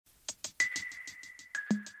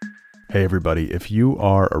Hey everybody, if you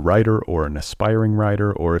are a writer or an aspiring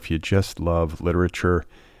writer, or if you just love literature,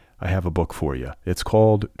 I have a book for you. It's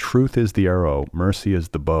called Truth is the Arrow, Mercy is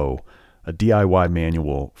the Bow, a DIY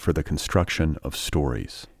manual for the construction of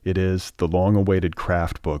stories. It is the long-awaited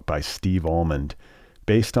craft book by Steve Almond,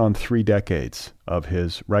 based on 3 decades of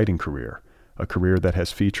his writing career, a career that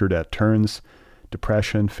has featured at turns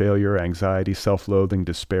depression, failure, anxiety, self-loathing,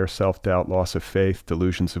 despair, self-doubt, loss of faith,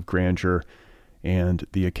 delusions of grandeur, and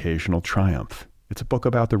the occasional triumph. It's a book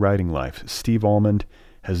about the writing life. Steve Almond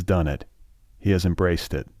has done it. He has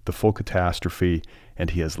embraced it, the full catastrophe, and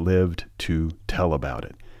he has lived to tell about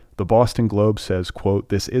it. The Boston Globe says, quote,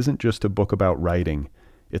 "This isn't just a book about writing,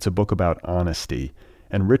 it's a book about honesty."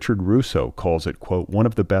 And Richard Russo calls it, quote, "one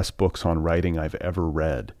of the best books on writing I've ever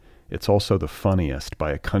read. It's also the funniest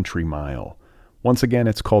by a country mile." Once again,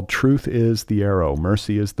 it's called Truth is the Arrow,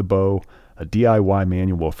 Mercy is the Bow, a DIY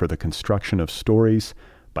manual for the construction of stories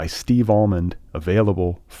by Steve Almond,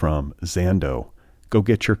 available from Zando. Go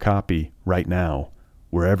get your copy right now,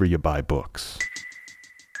 wherever you buy books.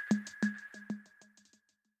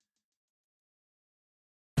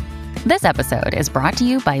 This episode is brought to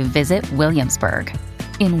you by Visit Williamsburg.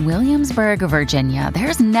 In Williamsburg, Virginia,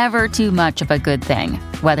 there's never too much of a good thing.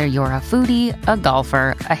 Whether you're a foodie, a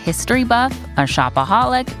golfer, a history buff, a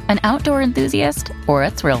shopaholic, an outdoor enthusiast, or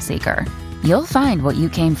a thrill seeker, you'll find what you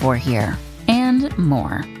came for here and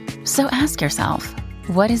more. So ask yourself,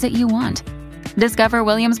 what is it you want? Discover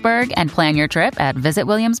Williamsburg and plan your trip at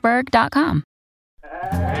visitwilliamsburg.com.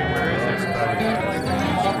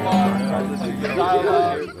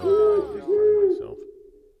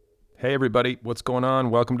 Hey everybody, what's going on?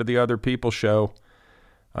 Welcome to the Other People Show.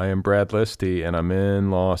 I am Brad Listy and I'm in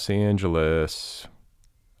Los Angeles.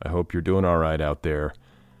 I hope you're doing all right out there.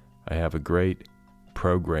 I have a great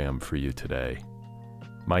program for you today.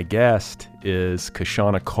 My guest is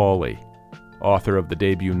Kashana Cauley, author of the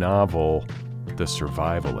debut novel, The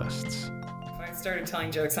Survivalists. I started telling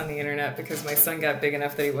jokes on the internet because my son got big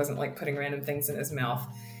enough that he wasn't like putting random things in his mouth.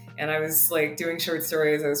 And I was like doing short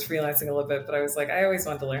stories. I was freelancing a little bit, but I was like, I always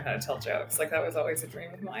wanted to learn how to tell jokes. Like that was always a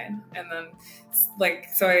dream of mine. And then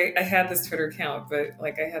so I had this Twitter account, but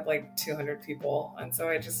like I had like 200 people. And so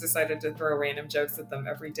I just decided to throw random jokes at them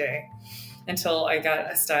every day until I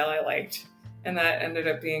got a style I liked. And that ended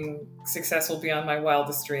up being successful beyond my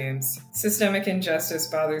wildest dreams. Systemic injustice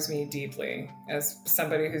bothers me deeply as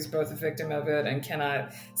somebody who's both a victim of it and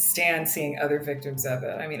cannot stand seeing other victims of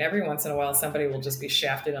it. I mean, every once in a while, somebody will just be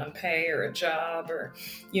shafted on pay or a job or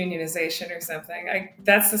unionization or something.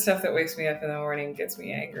 That's the stuff that wakes me up in the morning and gets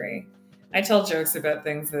me angry. I tell jokes about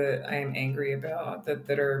things that I am angry about,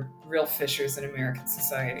 that are real fissures in American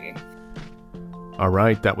society. All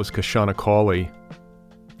right, that was Kashana Cauley.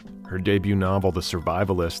 Her debut novel, The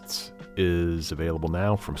Survivalists, is available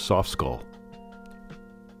now from Soft Skull.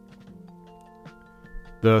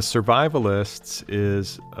 The Survivalists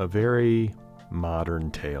is a very modern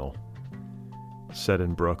tale set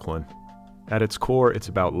in Brooklyn. At its core, it's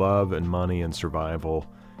about love and money and survival,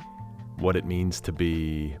 what it means to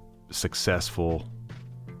be successful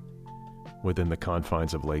within the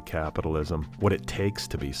confines of late capitalism, what it takes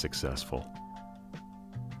to be successful.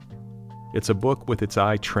 It's a book with its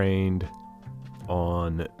eye trained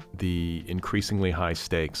on the increasingly high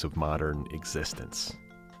stakes of modern existence.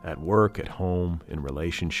 At work, at home, in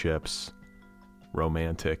relationships,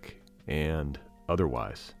 romantic and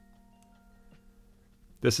otherwise.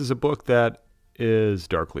 This is a book that is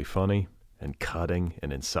darkly funny and cutting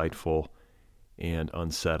and insightful and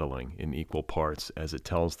unsettling in equal parts as it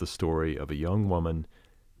tells the story of a young woman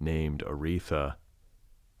named Aretha,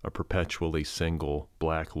 a perpetually single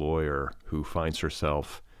black lawyer who finds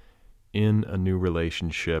herself in a new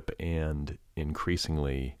relationship and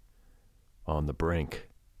increasingly on the brink.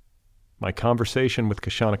 My conversation with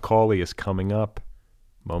Kashana Cauley is coming up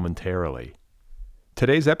momentarily.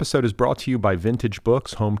 Today's episode is brought to you by Vintage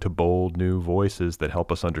Books, home to bold new voices that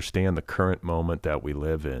help us understand the current moment that we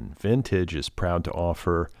live in. Vintage is proud to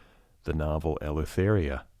offer the novel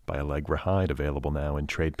Eleutheria by Allegra Hyde, available now in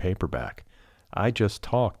trade paperback. I just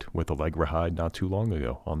talked with Allegra Hyde not too long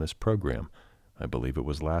ago on this program. I believe it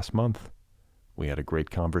was last month. We had a great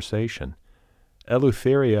conversation.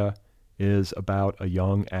 Eleutheria is about a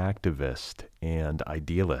young activist and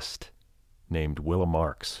idealist named Willa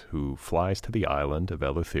Marks, who flies to the island of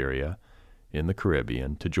Eleutheria in the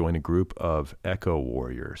Caribbean to join a group of eco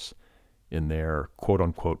warriors in their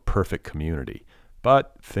quote-unquote perfect community.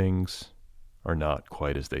 But things are not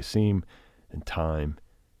quite as they seem, and time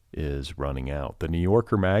is running out. The New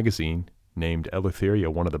Yorker magazine named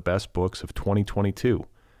Eleutheria one of the best books of 2022,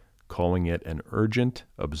 calling it an urgent,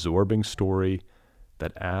 absorbing story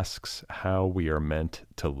that asks how we are meant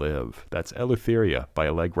to live. That's Eleutheria by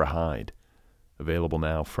Allegra Hyde, available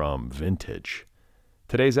now from Vintage.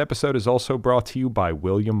 Today's episode is also brought to you by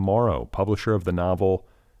William Morrow, publisher of the novel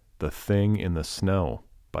The Thing in the Snow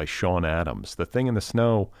by Sean Adams. The Thing in the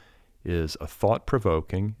Snow is a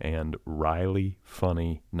thought-provoking and wryly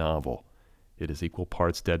funny novel. It is equal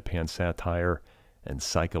parts deadpan satire and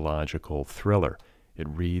psychological thriller. It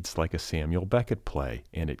reads like a Samuel Beckett play,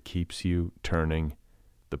 and it keeps you turning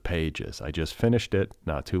the pages. I just finished it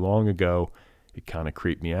not too long ago. It kind of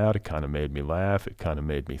creeped me out. It kind of made me laugh. It kind of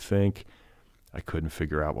made me think. I couldn't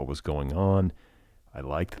figure out what was going on. I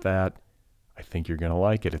liked that. I think you're going to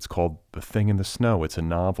like it. It's called The Thing in the Snow. It's a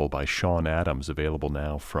novel by Sean Adams, available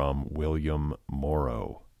now from William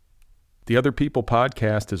Morrow. The Other People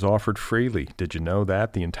podcast is offered freely. Did you know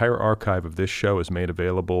that? The entire archive of this show is made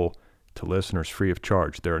available to listeners free of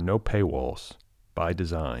charge. There are no paywalls by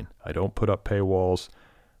design. I don't put up paywalls.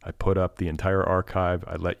 I put up the entire archive.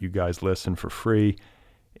 I let you guys listen for free,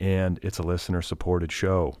 and it's a listener-supported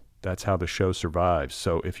show. That's how the show survives.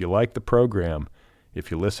 So if you like the program, if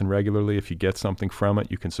you listen regularly, if you get something from it,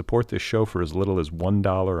 you can support this show for as little as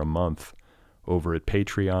 $1 a month over at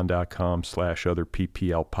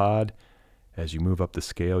patreon.com/otherpplpod. As you move up the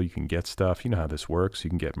scale, you can get stuff. You know how this works. You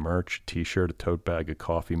can get merch, a t-shirt, a tote bag, a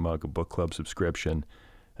coffee mug, a book club subscription,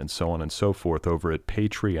 and so on and so forth over at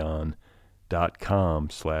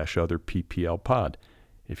patreon.com/otherpplpod.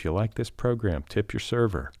 If you like this program, tip your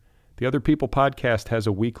server. The Other People podcast has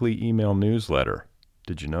a weekly email newsletter.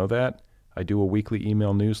 Did you know that? I do a weekly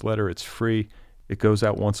email newsletter. It's free. It goes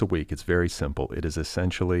out once a week. It's very simple. It is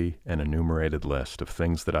essentially an enumerated list of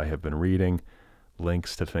things that I have been reading,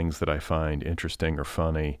 links to things that I find interesting or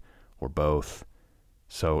funny, or both.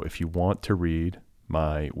 So if you want to read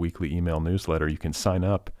my weekly email newsletter, you can sign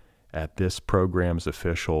up at this program's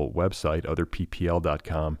official website,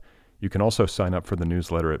 otherppl.com. You can also sign up for the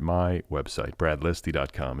newsletter at my website,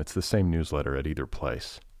 bradlisty.com. It's the same newsletter at either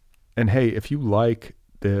place. And hey, if you like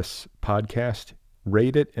this podcast,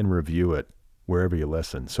 rate it and review it wherever you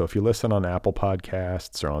listen. So if you listen on Apple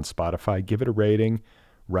Podcasts or on Spotify, give it a rating,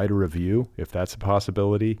 write a review if that's a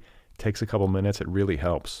possibility. It takes a couple minutes. It really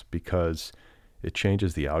helps because it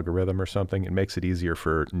changes the algorithm or something. It makes it easier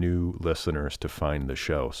for new listeners to find the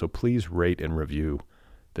show. So please rate and review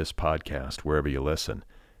this podcast wherever you listen.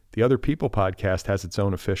 The Other People podcast has its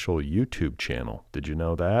own official YouTube channel. Did you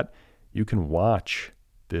know that? You can watch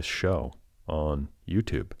this show on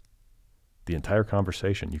YouTube. The entire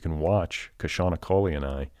conversation. You can watch Kashana Coley and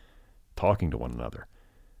I talking to one another.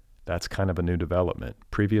 That's kind of a new development.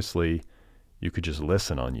 Previously, you could just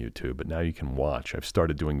listen on YouTube, but now you can watch. I've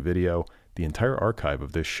started doing video. The entire archive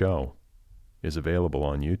of this show is available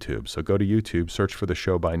on YouTube. So go to YouTube, search for the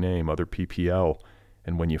show by name, Other PPL,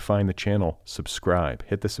 and when you find the channel, subscribe.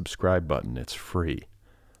 Hit the subscribe button. It's free.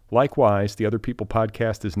 Likewise, the Other People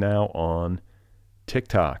podcast is now on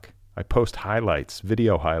TikTok. I post highlights,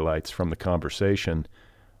 video highlights from the conversation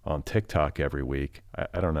on TikTok every week.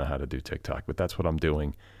 I don't know how to do TikTok, but that's what I'm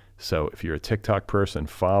doing. So if you're a TikTok person,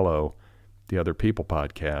 follow the Other People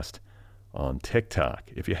podcast on TikTok.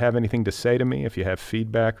 If you have anything to say to me, if you have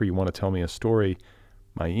feedback or you want to tell me a story,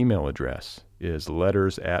 my email address is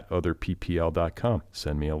letters@otherppl.com.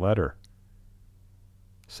 Send me a letter.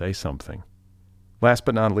 Say something. Last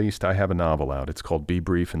but not least, I have a novel out. It's called Be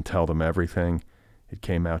Brief and Tell Them Everything. It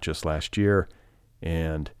came out just last year,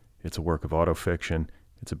 and it's a work of autofiction.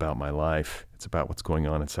 It's about my life. It's about what's going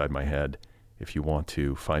on inside my head. If you want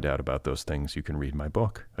to find out about those things, you can read my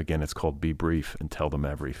book. Again, it's called Be Brief and Tell Them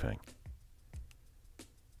Everything.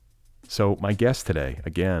 So my guest today,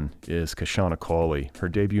 again, is Kashana Coley. Her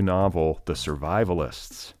debut novel, The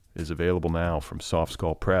Survivalists, is available now from Soft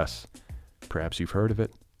Skull Press. Perhaps you've heard of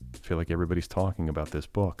it. I feel like everybody's talking about this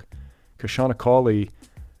book. Kashana Coley,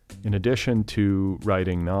 in addition to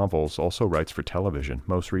writing novels, also writes for television,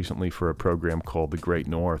 most recently for a program called The Great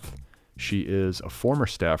North. She is a former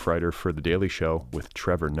staff writer for The Daily Show with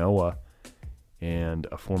Trevor Noah and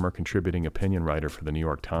a former contributing opinion writer for The New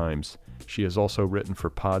York Times. She has also written for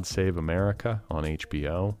Pod Save America on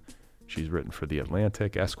HBO. She's written for The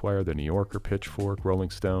Atlantic, Esquire, The New Yorker, Pitchfork, Rolling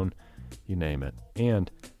Stone, you name it. And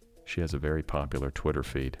she has a very popular Twitter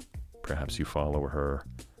feed. Perhaps you follow her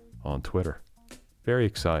on Twitter. Very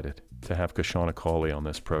excited to have Kashana Coley on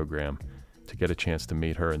this program, to get a chance to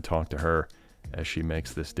meet her and talk to her as she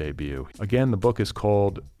makes this debut. Again, the book is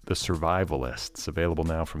called The Survivalists, available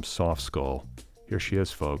now from Soft Skull. Here she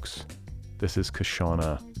is, folks. This is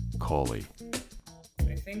Kashana Coley.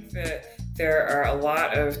 I think that there are a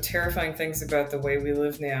lot of terrifying things about the way we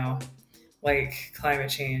live now, like climate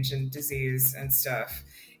change and disease and stuff.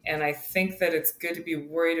 And I think that it's good to be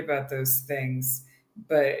worried about those things,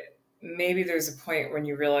 but maybe there's a point when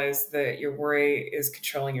you realize that your worry is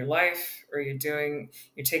controlling your life, or you're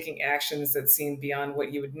taking actions that seem beyond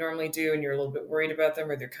what you would normally do, and you're a little bit worried about them,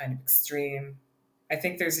 or they're kind of extreme. I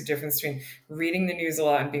think there's a difference between reading the news a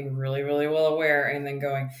lot and being really, really well aware, and then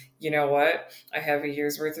going, you know what? I have a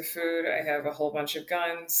year's worth of food. I have a whole bunch of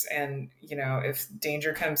guns. And, if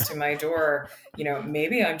danger comes to my door,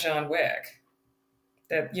 maybe I'm John Wick.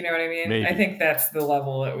 You know what I mean? Maybe. I think that's the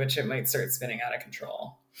level at which it might start spinning out of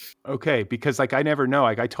control. Okay, because I never know.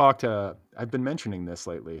 I've been mentioning this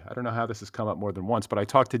lately. I don't know how this has come up more than once, but I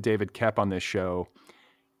talked to David Koepp on this show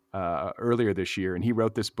earlier this year, and he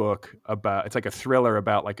wrote this book it's like a thriller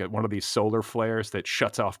about one of these solar flares that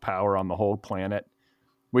shuts off power on the whole planet,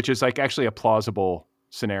 which is actually a plausible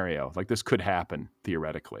scenario. This could happen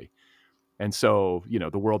theoretically. And so,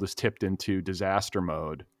 the world is tipped into disaster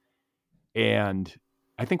mode. And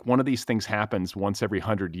I think one of these things happens once every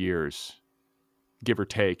 100 years, give or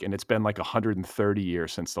take. And it's been 130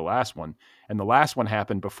 years since the last one. And the last one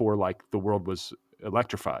happened before the world was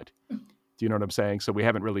electrified. Do you know what I'm saying? So we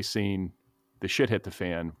haven't really seen the shit hit the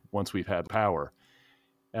fan once we've had power,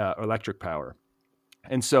 electric power.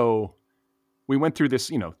 And so we went through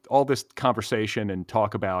this, all this conversation and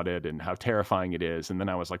talk about it and how terrifying it is. And then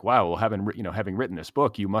I was like, wow, well, having written this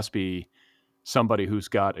book, you must be somebody who's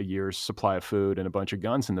got a year's supply of food and a bunch of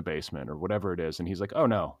guns in the basement or whatever it is. And he's like, oh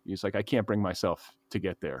no, he's like, I can't bring myself to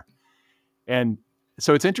get there. And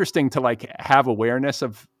so it's interesting to have awareness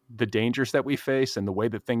of the dangers that we face and the way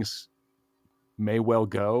that things may well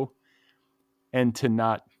go, and to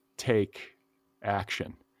not take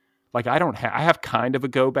action. I have kind of a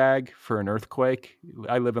go bag for an earthquake.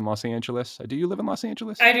 I live in Los Angeles. Do you live in Los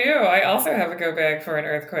Angeles? I do. I also have a go bag for an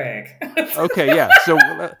earthquake. Okay, yeah. So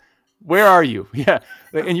where are you? Yeah.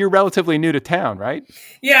 And you're relatively new to town, right?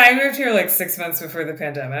 Yeah, I moved here 6 months before the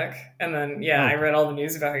pandemic. And then, I read all the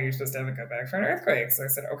news about how you're supposed to have a go bag for an earthquake. So I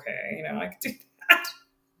said, okay, I could do that.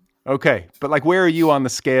 Okay. But where are you on the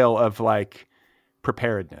scale of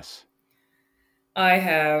preparedness? I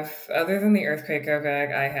have, other than the earthquake go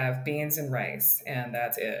bag, I have beans and rice, and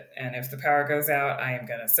that's it. And if the power goes out, I am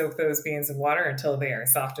going to soak those beans in water until they are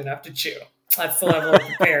soft enough to chew. That's the level of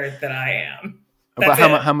prepared that I am. But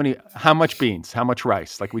how much beans? How much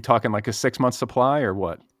rice? We talking a 6-month supply or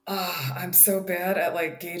what? Oh, I'm so bad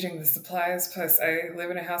at gauging the supplies. Plus, I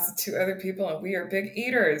live in a house with 2 other people, and we are big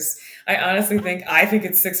eaters. I honestly think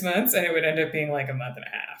it's 6 months, and it would end up being a month and a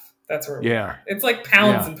half. That's where we are. It's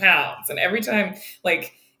pounds and pounds. And every time,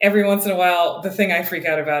 every once in a while, the thing I freak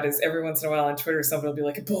out about is every once in a while on Twitter, somebody will be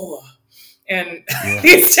like, Ebola. And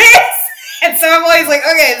these days, and so I'm always like,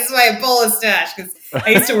 okay, this is my Ebola stash. Because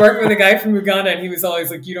I used to work with a guy from Uganda, and he was always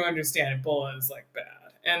like, you don't understand, Ebola is bad.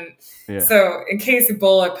 And so in case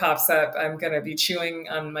Ebola pops up, I'm going to be chewing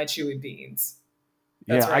on my chewy beans.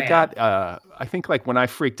 That's I think when I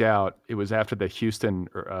freaked out, it was after the Houston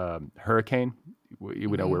hurricane.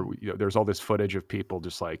 Where there's all this footage of people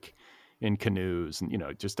just in canoes and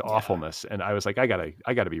just awfulness. And I was like, I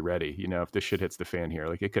gotta be ready. If this shit hits the fan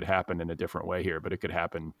here, it could happen in a different way here, but it could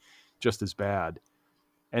happen just as bad.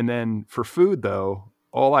 And then for food though,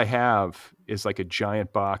 all I have is a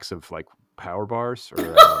giant box of Power bars,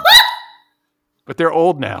 but they're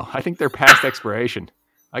old now. I think they're past expiration.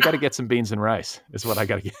 I got to get some beans and rice is what I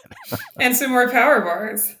got to get. And some more Power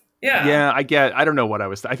bars. Yeah. Yeah, I don't know what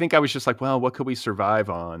I think I was just well, what could we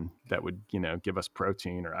survive on that would, give us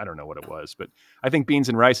protein, or I don't know what it was. But I think beans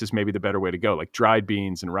and rice is maybe the better way to go. Dried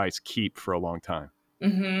beans and rice keep for a long time.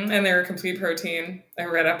 Mm-hmm. And they're a complete protein. I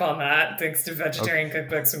read up on that thanks to vegetarian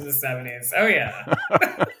cookbooks from the 70s. Oh, yeah.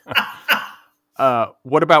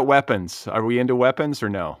 What about weapons? Are we into weapons or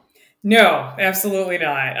no? No, absolutely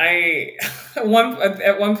not. At one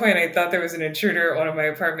point I thought there was an intruder at one of my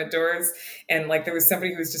apartment doors, and there was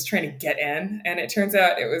somebody who was just trying to get in, and it turns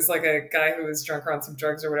out it was a guy who was drunk or on some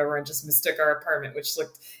drugs or whatever and just mistook our apartment, which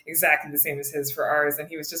looked exactly the same as his, for ours, and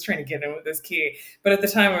he was just trying to get in with his key. But at the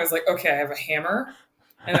time I was like, okay, I have a hammer,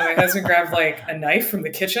 and then my husband grabbed a knife from the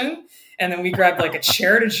kitchen, and then we grabbed a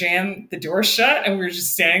chair to jam the door shut, and we were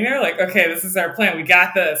just standing there okay, this is our plan, we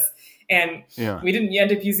got this. And we didn't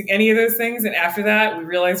end up using any of those things. And after that, we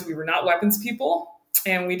realized we were not weapons people.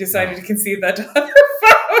 And we decided to concede that to other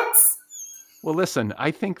folks. Well, listen,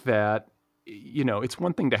 I think that, it's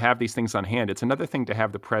one thing to have these things on hand. It's another thing to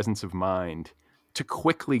have the presence of mind to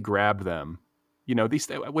quickly grab them.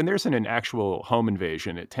 When there's an actual home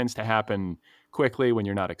invasion, it tends to happen quickly when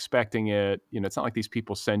you're not expecting it. It's not like these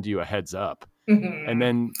people send you a heads up. Mm-hmm. And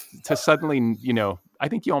then to suddenly, I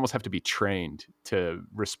think you almost have to be trained to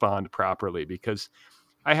respond properly, because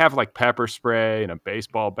I have like pepper spray and a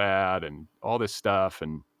baseball bat and all this stuff.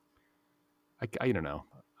 And I don't know.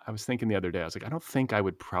 I was thinking the other day, I was like, I don't think I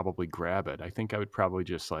would probably grab it. I think I would probably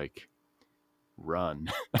just like run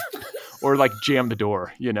or like jam the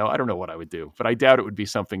door. I don't know what I would do, but I doubt it would be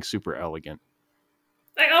something super elegant.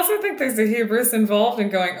 I also think there's a hubris involved in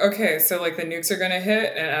going, okay, so like the nukes are going to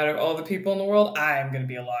hit, and out of all the people in the world, I'm going to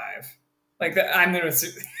be alive. Like I'm going to.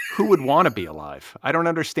 Who would want to be alive? I don't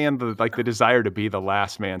understand the desire to be the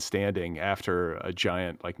last man standing after a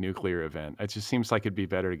giant like nuclear event. It just seems like it'd be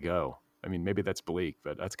better to go. I mean, maybe that's bleak,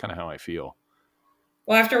 but that's kind of how I feel.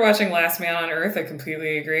 Well, after watching Last Man on Earth, I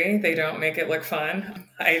completely agree. They don't make it look fun.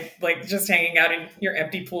 I like just hanging out in your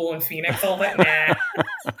empty pool in Phoenix all that. Nah.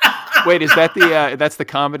 Wait, is that that's the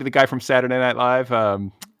comedy, the guy from Saturday Night Live?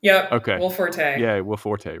 Yep. Okay. Will Forte. Yeah, Will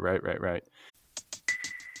Forte. Right.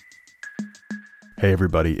 Hey,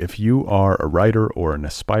 everybody. If you are a writer or an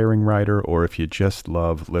aspiring writer, or if you just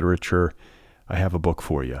love literature, I have a book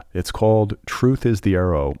for you. It's called Truth is the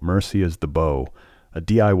Arrow, Mercy is the Bow, a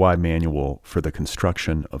DIY manual for the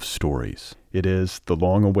construction of stories. It is the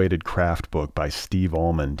long-awaited craft book by Steve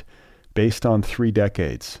Almond, based on 3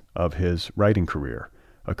 decades of his writing career,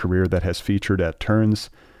 a career that has featured at turns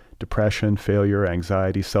depression, failure,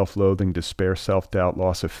 anxiety, self-loathing, despair, self-doubt,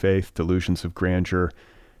 loss of faith, delusions of grandeur,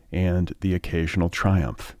 and the occasional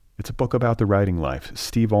triumph. It's a book about the writing life.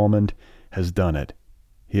 Steve Almond has done it.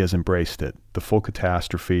 He has embraced it, the full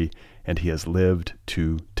catastrophe, and he has lived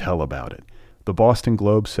to tell about it. The Boston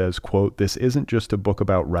Globe says, quote, "This isn't just a book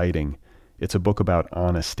about writing, it's a book about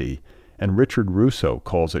honesty." And Richard Russo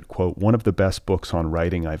calls it, quote, "one of the best books on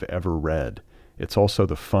writing I've ever read. It's also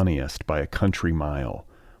the funniest by a country mile."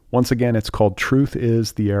 Once again, it's called Truth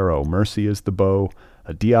is the Arrow, Mercy is the Bow,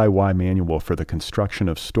 a DIY manual for the construction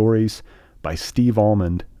of stories by Steve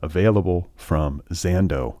Almond, available from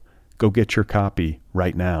Zando. Go get your copy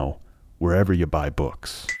right now, wherever you buy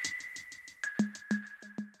books.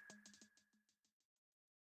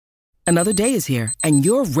 Another day is here, and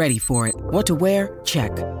you're ready for it. What to wear?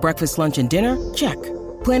 Check. Breakfast, lunch, and dinner? Check.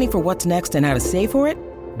 Planning for what's next and how to save for it?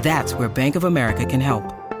 That's where Bank of America can help.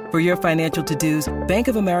 For your financial to-dos, Bank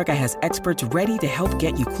of America has experts ready to help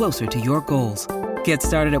get you closer to your goals. Get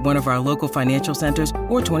started at one of our local financial centers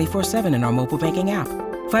or 24/7 in our mobile banking app.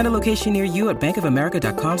 Find a location near you at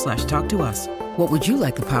bankofamerica.com/talktous. What would you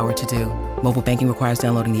like the power to do? Mobile banking requires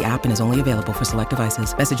downloading the app and is only available for select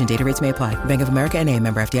devices. Message and data rates may apply. Bank of America NA,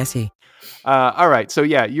 member FDIC. All right. So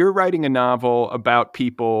yeah, you're writing a novel about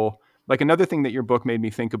people. Like another thing that your book made me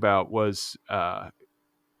think about was,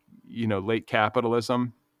 late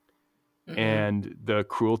capitalism and the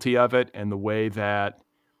cruelty of it and the way that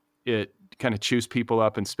it kind of chews people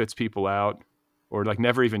up and spits people out, or like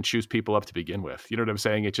never even chews people up to begin with. You know what I'm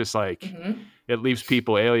saying? It's just like it leaves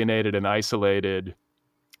people alienated and isolated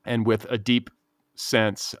and with a deep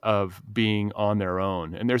sense of being on their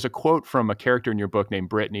own. And there's a quote from a character in your book named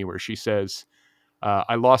Brittany where she says,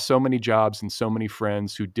 "I lost so many jobs and so many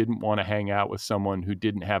friends who didn't want to hang out with someone who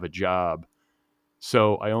didn't have a job.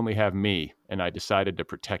 So I only have me, and I decided to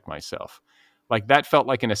protect myself." Like that felt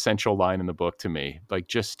like an essential line in the book to me. Like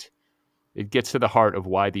just, it gets to the heart of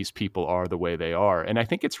why these people are the way they are. And I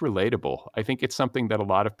think it's relatable. I think it's something that a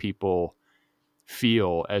lot of people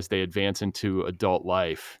feel as they advance into adult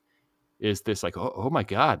life, is this like, oh my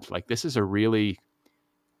God, like this is a really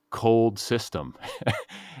cold system.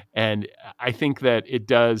 And I think that it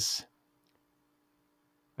does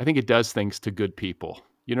things to good people.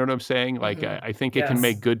 You know what I'm saying? Like, I think it can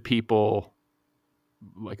make good people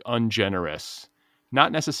like ungenerous,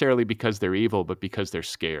 not necessarily because they're evil, but because they're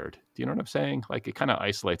scared. Do you know what I'm saying? Like it kind of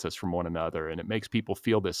isolates us from one another, and it makes people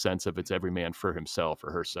feel this sense of it's every man for himself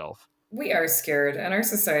or herself. We are scared, and our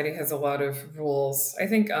society has a lot of rules. I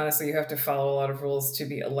think, honestly, you have to follow a lot of rules to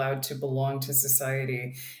be allowed to belong to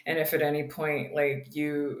society. And if at any point, like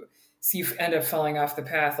you end up falling off the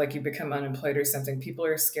path, like you become unemployed or something, people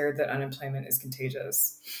are scared that unemployment is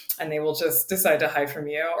contagious, and they will just decide to hide from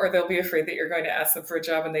you, or they'll be afraid that you're going to ask them for a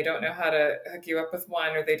job and they don't know how to hook you up with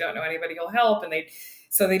one, or they don't know anybody who'll help, and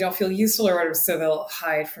so they don't feel useful or whatever, so they'll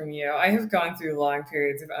hide from you. I have gone through long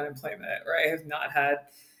periods of unemployment where I have not had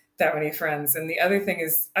that many friends. And the other thing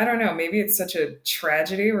is, I don't know, maybe it's such a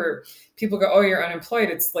tragedy where people go, "Oh, you're unemployed."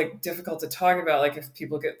 It's like difficult to talk about. Like if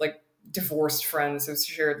people get like divorced friends who've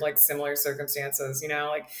shared like similar circumstances,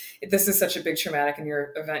 like this is such a big traumatic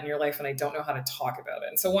event in your life, and I don't know how to talk about it.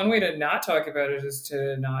 And so one way to not talk about it is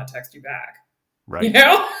to not text you back. Right.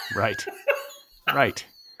 Right. Right.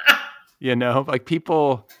 Like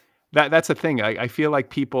people, that's the thing. I feel like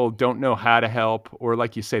people don't know how to help, or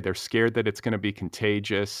like you say, they're scared that it's going to be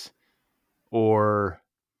contagious, or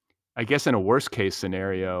I guess in a worst case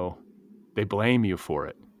scenario, they blame you for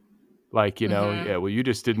it. Like, yeah, well, you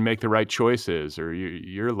just didn't make the right choices, or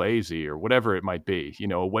you're lazy, or whatever it might be,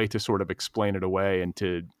 a way to sort of explain it away and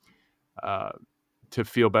to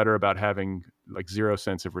feel better about having like zero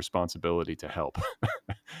sense of responsibility to help.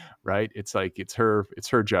 Right? It's like, it's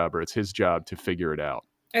her job, or it's his job to figure it out.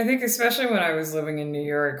 I think especially when I was living in New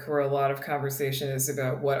York, where a lot of conversation is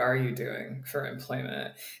about what are you doing for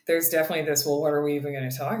employment, there's definitely this, well, what are we even going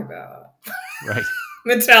to talk about? Right.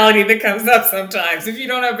 Mentality that comes up sometimes. If you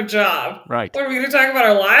don't have a job, right? What are we going to talk about?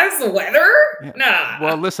 Our lives, the weather? Yeah. Nah.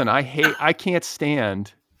 Well, listen, I can't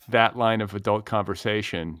stand that line of adult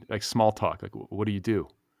conversation, like small talk. Like, what do you do?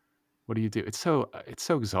 What do you do? It's so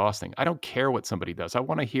exhausting. I don't care what somebody does. I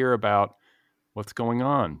want to hear about what's going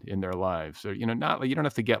on in their lives, or not. You don't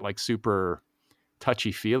have to get like super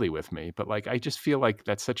touchy feely with me, but like I just feel like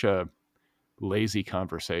that's such a lazy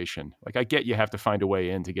conversation. Like, I get you have to find a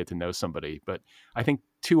way in to get to know somebody, but I think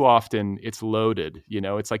too often it's loaded.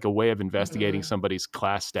 It's like a way of investigating somebody's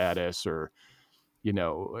class status, or I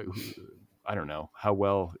don't know how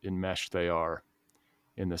well enmeshed they are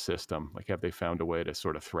in the system. Like, have they found a way to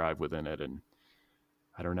sort of thrive within it? And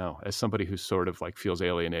I don't know, as somebody who sort of like feels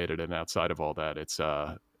alienated and outside of all that, it's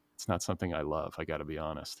not something I love. I got to be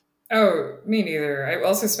honest. Oh, me neither. I've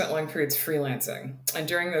also spent long periods freelancing. And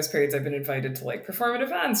during those periods, I've been invited to like perform at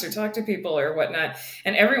events or talk to people or whatnot.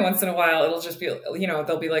 And every once in a while, it'll just be,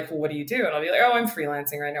 they'll be like, well, what do you do? And I'll be like, oh, I'm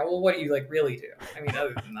freelancing right now. Well, what do you like really do? I mean,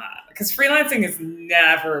 other than that, because freelancing is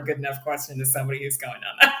never a good enough question to somebody who's going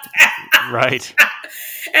on that path. Right.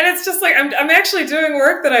 And it's just like, I'm actually doing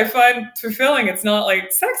work that I find fulfilling. It's not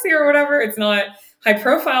like sexy or whatever. It's not high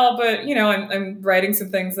profile, but I'm writing some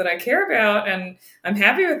things that I care about, and I'm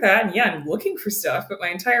happy with that. And yeah, I'm looking for stuff, but my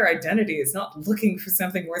entire identity is not looking for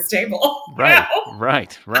something more stable.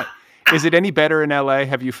 Right, right. Is it any better in LA,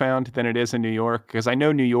 have you found, than it is in New York? Because I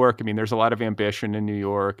know New York, I mean, there's a lot of ambition in New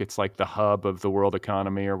York. It's like the hub of the world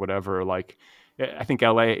economy or whatever. Like, I think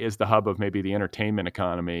LA is the hub of maybe the entertainment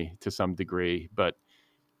economy to some degree, but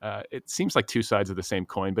it seems like two sides of the same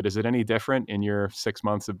coin. But is it any different in your 6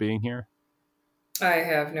 months of being here? I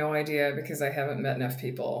have no idea, because I haven't met enough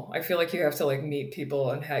people. I feel like you have to like meet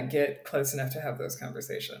people and get close enough to have those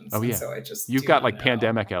conversations. Oh yeah. And so you've got like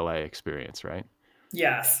pandemic LA experience, right?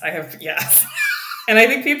 Yes, I have. Yes. And I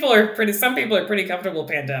think some people are pretty comfortable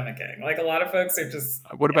pandemicking. Like, a lot of folks are just.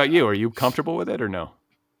 What about you? Are you comfortable with it or no?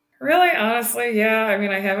 Really, honestly, yeah. I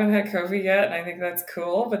mean, I haven't had COVID yet, and I think that's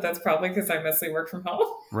cool, but that's probably because I mostly work from home.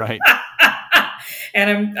 Right.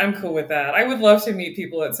 And I'm cool with that. I would love to meet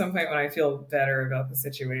people at some point when I feel better about the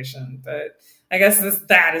situation, but I guess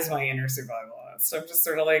that is my inner survivalist. So I'm just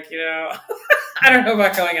sort of like, I don't know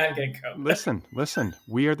about going out and getting COVID. Listen,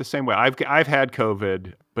 we are the same way. I've had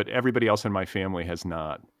COVID, but everybody else in my family has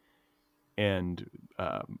not. And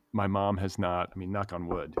my mom has not. I mean, knock on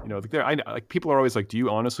wood. Like people are always like, "Do you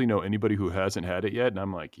honestly know anybody who hasn't had it yet?" And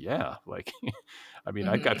I'm like, "Yeah." Like, I mean,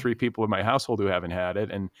 I've got 3 people in my household who haven't had it,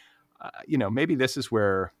 and maybe this is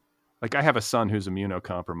where, like, I have a son who's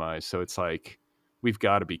immunocompromised, so it's like we've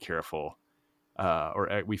got to be careful,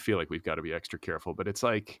 or we feel like we've got to be extra careful. But it's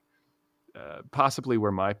like possibly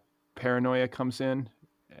where my paranoia comes in,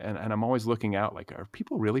 and I'm always looking out. Like, are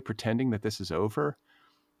people really pretending that this is over?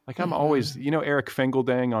 Like, I'm always, Eric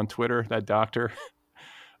Fingelding on Twitter, that doctor.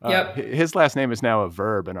 Yep. His last name is now a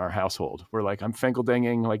verb in our household. We're like, I'm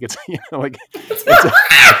Fingeldinging. Like, it's, like,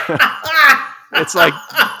 it's like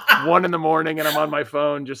 1 a.m. and I'm on my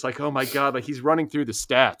phone just like, oh my God, like he's running through the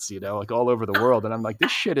stats, like all over the world. And I'm like,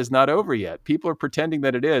 this shit is not over yet. People are pretending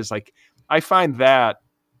that it is. Like, I find that,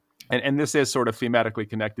 and this is sort of thematically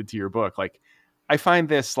connected to your book. Like, I find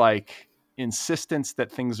this like insistence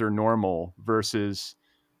that things are normal versus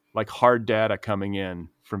like hard data coming in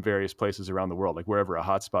from various places around the world, like wherever a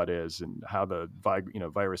hotspot is and how the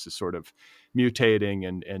virus is sort of mutating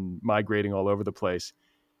and migrating all over the place.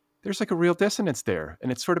 There's like a real dissonance there.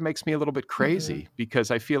 And it sort of makes me a little bit crazy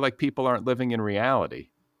because I feel like people aren't living in reality.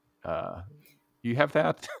 You have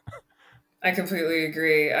that? I completely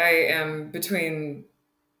agree. I am between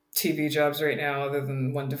TV jobs right now, other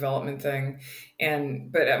than one development thing.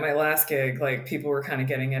 But at my last gig, like people were kind of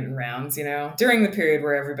getting it in rounds, during the period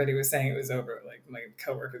where everybody was saying it was over, like my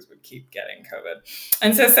coworkers would keep getting COVID.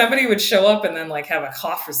 And so somebody would show up and then like have a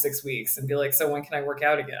cough for 6 weeks and be like, so when can I work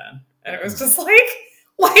out again? And it was just like,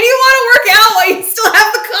 why do you want to work out while you still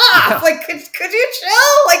have the cough? Yeah. Like, could you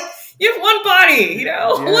chill? Like, you have one body,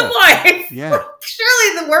 one life. Yeah.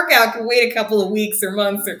 Surely the workout can wait a couple of weeks or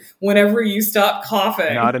months or whenever you stop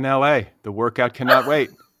coughing. Not in LA. The workout cannot wait.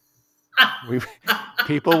 We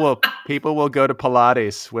people will go to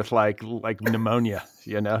Pilates with like pneumonia.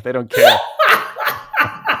 They don't care.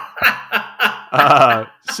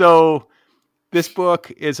 So this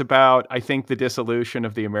book is about, I think, the dissolution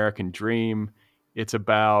of the American dream. It's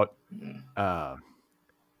about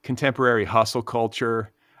contemporary hustle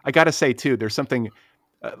culture. I got to say, too, there's something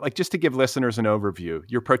just to give listeners an overview.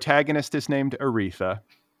 Your protagonist is named Aretha.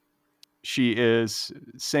 She is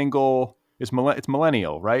single. It's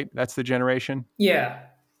millennial, right? That's the generation? Yeah.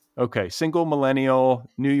 Okay. Single millennial,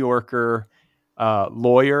 New Yorker,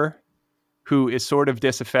 lawyer who is sort of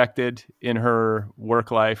disaffected in her work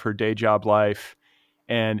life, her day job life,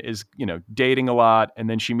 and is, dating a lot. And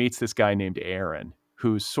then she meets this guy named Aaron,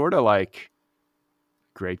 who's sort of like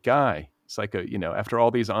great guy. It's like after all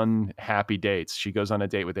these unhappy dates, she goes on a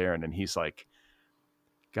date with Aaron and he's like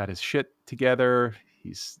got his shit together.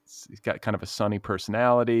 He's got kind of a sunny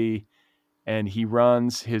personality and he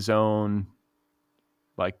runs his own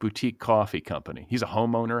like boutique coffee company. He's a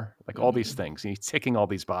homeowner, like all these things. And he's ticking all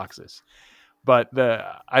these boxes. But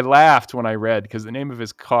I laughed when I read, because the name of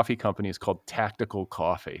his coffee company is called Tactical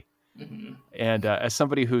Coffee. Mm-hmm. And as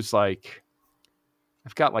somebody who's like,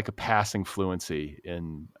 I've got like a passing fluency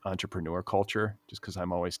in entrepreneur culture, just because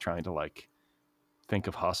I'm always trying to like think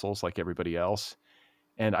of hustles like everybody else.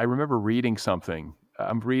 And I remember reading something.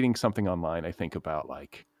 I'm reading something online, I think, about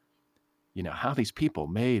like, how these people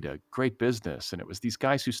made a great business. And it was these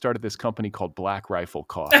guys who started this company called Black Rifle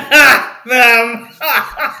Coffee. Them.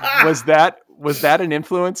 Was that an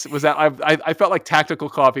influence? Was that I felt like Tactical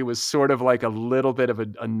Coffee was sort of like a little bit of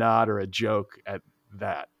a nod or a joke at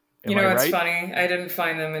that. Am I It's right? funny. I didn't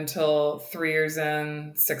find them until 3 years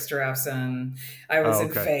in, 6 drafts in. I was in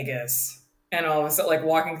Vegas, and all of a sudden, like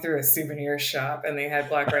walking through a souvenir shop, and they had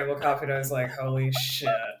Black Rifle Coffee, and I was like, "Holy shit!"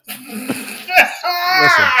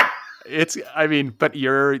 Listen, but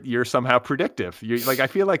you're somehow predictive. I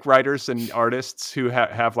feel like writers and artists who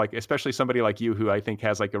have like, especially somebody like you, who I think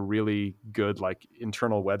has like a really good like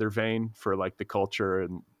internal weather vane for like the culture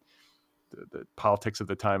and the politics of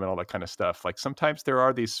the time and all that kind of stuff. Like sometimes there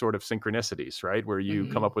are these sort of synchronicities, right? Where you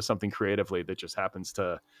come up with something creatively that just happens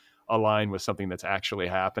to align with something that's actually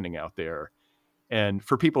happening out there. And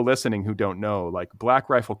for people listening who don't know, like Black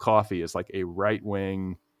Rifle Coffee is like a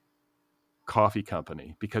right-wing coffee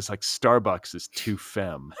company because like Starbucks is too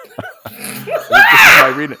femme.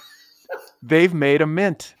 I read it. They've made a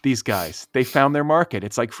mint, these guys. They found their market.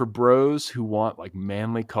 It's like for bros who want like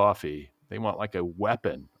manly coffee. They want like a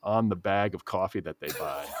weapon on the bag of coffee that they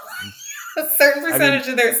buy. A certain percentage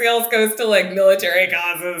of their sales goes to like military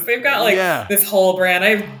causes. They've got like this whole brand.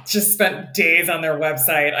 I've just spent days on their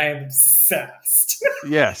website. I am obsessed.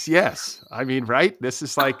 Yes. Right? This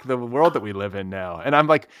is like the world that we live in now. And I'm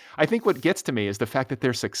like, I think what gets to me is the fact that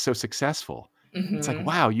they're so successful. Mm-hmm. It's like,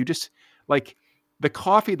 wow, you just like the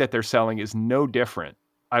coffee that they're selling is no different,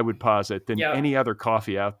 I would posit, than any other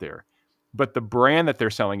coffee out there. But the brand that they're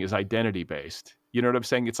selling is identity based. You know what I'm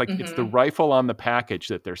saying? It's like it's the rifle on the package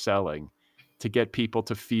that they're selling to get people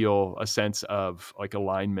to feel a sense of like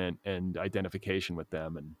alignment and identification with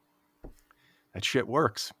them. And that shit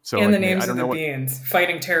works. So and the names of the beans,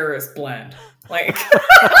 Fighting Terrorist Blend, like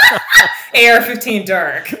AR-15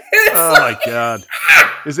 Dark. Oh my God.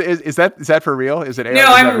 Is that for real? Is it AR? No,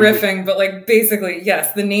 I'm riffing, but like basically,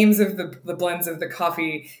 yes, the names of the blends of the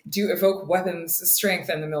coffee do evoke weapons strength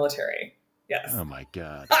and the military. Yes. Oh my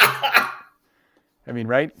God.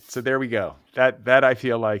 Right? So there we go. That I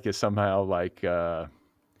feel like is somehow like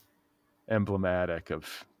emblematic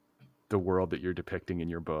of the world that you're depicting in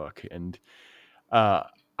your book. And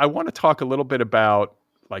I want to talk a little bit about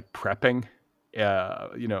like prepping,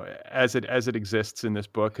 as it exists in this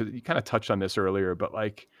book. 'Cause you kind of touched on this earlier, but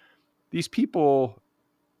like these people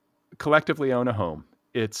collectively own a home.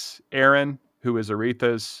 It's Aaron, who is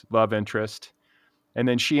Aretha's love interest, and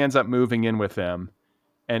then she ends up moving in with them.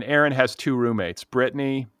 And Aaron has two roommates,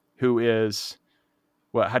 Brittany, who is,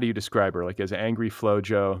 how do you describe her? Like as angry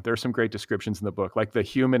FloJo. There's some great descriptions in the book, like the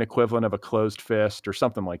human equivalent of a closed fist or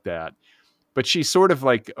something like that. But she's sort of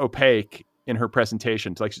like opaque in her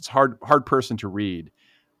presentations. Like it's hard person to read,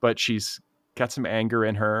 but she's got some anger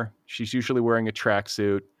in her. She's usually wearing a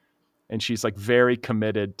tracksuit and she's like very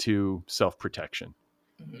committed to self-protection.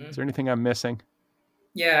 Mm-hmm. Is there anything I'm missing?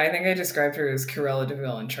 Yeah, I think I described her as Cruella de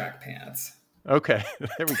Vil in track pants. Okay,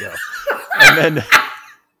 there we go. And then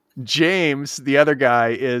James, the other guy,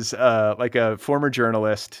 is like a former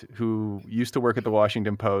journalist who used to work at the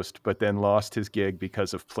Washington Post, but then lost his gig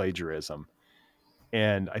because of plagiarism.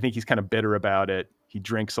 And I think he's kind of bitter about it. He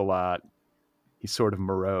drinks a lot. He's sort of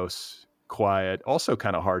morose, quiet, also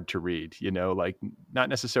kind of hard to read, like not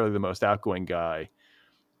necessarily the most outgoing guy.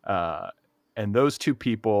 And those two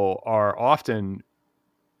people are often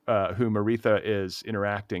whom Aretha is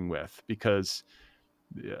interacting with, because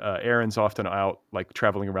Aaron's often out like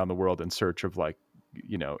traveling around the world in search of like,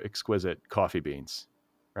 exquisite coffee beans,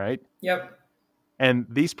 right? Yep. And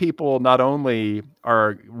these people not only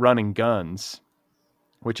are running guns,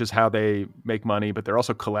 which is how they make money, but they're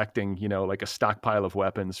also collecting, like a stockpile of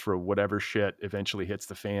weapons for whatever shit eventually hits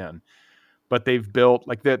the fan. But they've built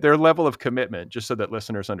like their level of commitment, just so that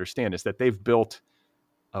listeners understand, is that they've built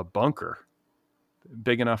a bunker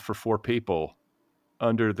big enough for 4 people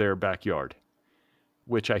under their backyard,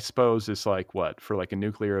 which I suppose is like what, for like a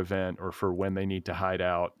nuclear event, or for when they need to hide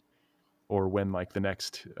out, or when like the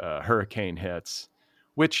next hurricane hits,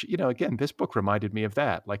 which, again, this book reminded me of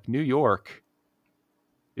that. Like New York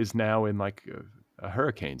is now in like a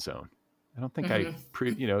hurricane zone. I don't think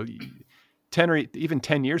 10 or even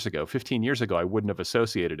 10 years ago, 15 years ago, I wouldn't have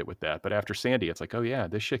associated it with that. But after Sandy, it's like, oh yeah,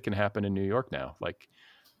 this shit can happen in New York now. Like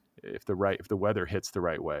if the weather hits the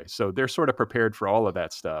right way. So they're sort of prepared for all of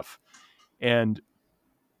that stuff. And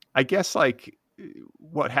I guess like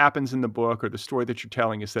what happens in the book, or the story that you're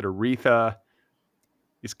telling, is that Aretha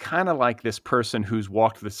is kind of like this person who's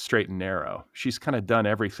walked the straight and narrow. She's kind of done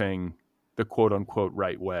everything the quote unquote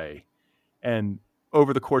right way. And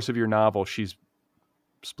over the course of your novel, she's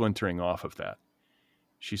splintering off of that.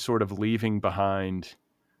 She's sort of leaving behind,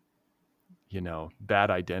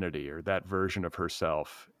 that identity or that version of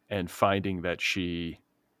herself, and finding that she,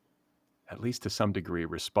 at least to some degree,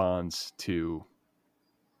 responds to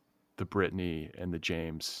the Britney and the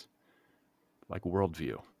James like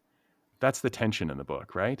worldview. That's the tension in the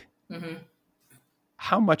book, right? Mm-hmm.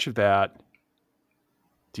 How much of that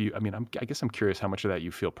do you, I guess I'm curious how much of that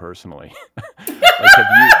you feel personally.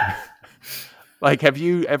 Have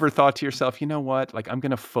you ever thought to yourself, you know what, like I'm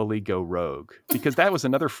going to fully go rogue? Because that was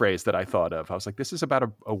another phrase that I thought of. I was like, this is about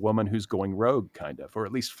a woman who's going rogue, kind of, or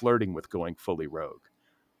at least flirting with going fully rogue.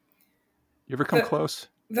 You ever come close?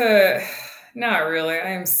 Not really.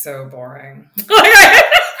 I am so boring.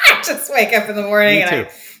 I just wake up in the morning and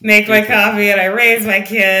I make my coffee and I raise my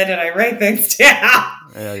kid and I write things down.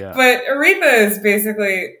 Yeah. But Aretha is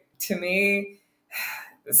basically, to me,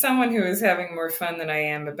 someone who is having more fun than I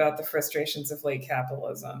am about the frustrations of late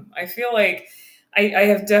capitalism. I feel like I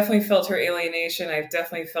have definitely felt her alienation. I've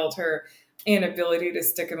definitely felt her inability to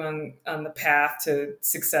stick him on the path to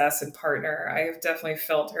success and partner. I have definitely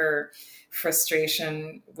felt her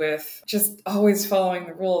frustration with just always following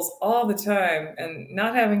the rules all the time and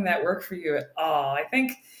not having that work for you at all. I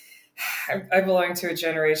think I belong to a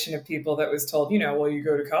generation of people that was told, well, you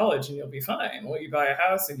go to college and you'll be fine. Well, you buy a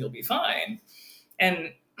house and you'll be fine.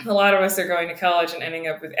 And a lot of us are going to college and ending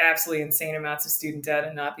up with absolutely insane amounts of student debt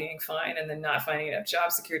and not being fine, and then not finding enough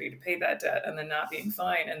job security to pay that debt, and then not being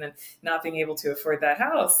fine, and then not being able to afford that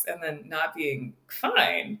house, and then not being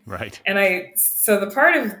fine. Right. And so the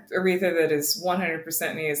part of Aretha that is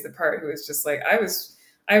 100% me is the part who is just like, I was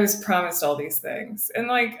promised all these things. And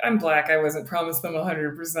like, I'm Black. I wasn't promised them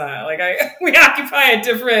 100%. Like we occupy a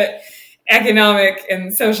different economic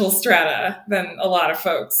and social strata than a lot of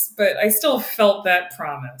folks, but I still felt that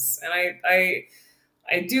promise. And I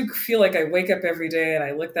do feel like I wake up every day and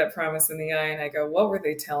I look that promise in the eye and I go, what were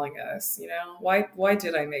they telling us? Why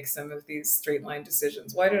did I make some of these straight line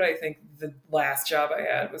decisions? Why did I think the last job I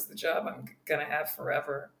had was the job I'm going to have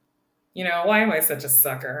forever? Why am I such a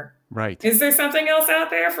sucker? Right. Is there something else out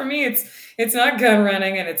there? For me, it's not gun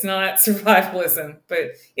running and it's not survivalism.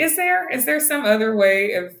 But is there some other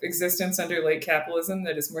way of existence under late capitalism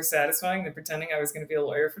that is more satisfying than pretending I was going to be a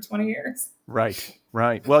lawyer for 20 years? Right.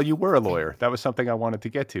 Well, you were a lawyer. That was something I wanted to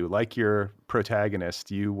get to. Like your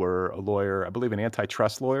protagonist, you were a lawyer, I believe an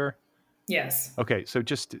antitrust lawyer? Yes. Okay, so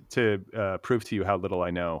just to prove to you how little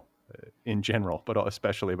I know in general, but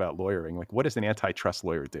especially about lawyering, like what does an antitrust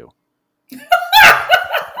lawyer do?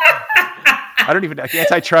 I don't even, like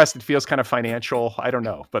antitrust, it feels kind of financial. I don't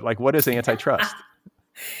know. But like, what is antitrust?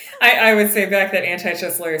 I would say back that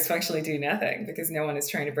antitrust lawyers functionally do nothing because no one is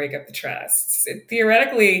trying to break up the trusts.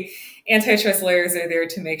 Theoretically, antitrust lawyers are there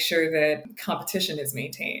to make sure that competition is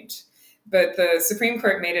maintained. But the Supreme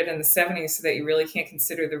Court made it in the 70s so that you really can't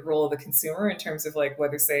consider the role of the consumer in terms of like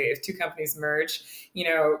whether, say, if two companies merge,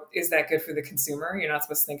 is that good for the consumer? You're not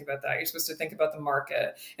supposed to think about that. You're supposed to think about the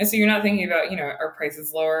market. And so you're not thinking about, are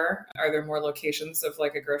prices lower? Are there more locations of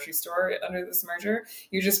like a grocery store under this merger?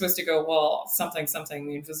 You're just supposed to go, well, something,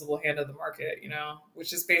 the invisible hand of the market,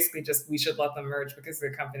 which is basically just we should let them merge because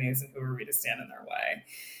they're companies and who are we to stand in their way?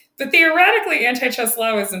 But theoretically, antitrust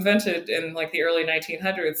law was invented in like the early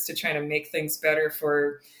 1900s to try to make things better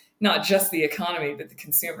for not just the economy, but the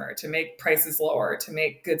consumer, to make prices lower, to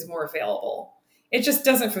make goods more available. it just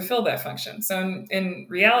doesn't fulfill that function. So in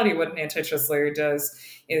reality, what an antitrust lawyer does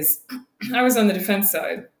is, I was on the defense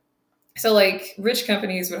side. So like rich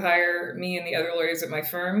companies would hire me and the other lawyers at my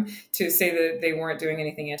firm to say that they weren't doing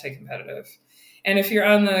anything anti-competitive. And if you're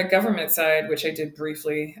on the government side, which I did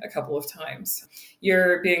briefly a couple of times,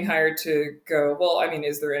 you're being hired to go, well, I mean,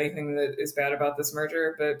 is there anything that is bad about this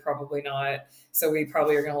merger? But probably not. So we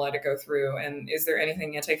probably are going to let it go through. And is there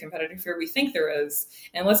anything anti-competitive here? We think there is.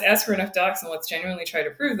 And let's ask for enough docs and let's genuinely try to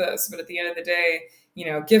prove this. But at the end of the day, you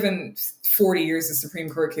know, given 40 years of Supreme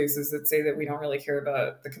Court cases that say that we don't really care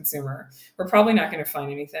about the consumer, we're probably not going to find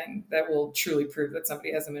anything that will truly prove that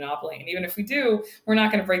somebody has a monopoly. And even if we do, we're not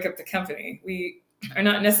going to break up the company. We are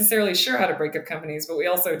not necessarily sure how to break up companies, but we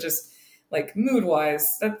also just, like,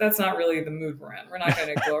 mood-wise, that's not really the mood we're in. We're not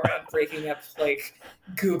going to go around breaking up, like,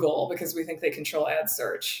 Google because we think they control ad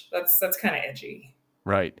search. That's kind of edgy.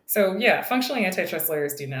 Right. So yeah, functionally antitrust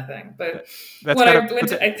lawyers do nothing. But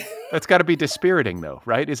that's got to be dispiriting, though,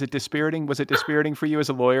 right? Is it dispiriting? Was it dispiriting for you as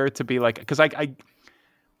a lawyer to be like? Because I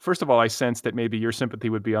first of all, I sense that maybe your sympathy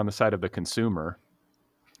would be on the side of the consumer,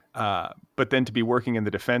 but then to be working in the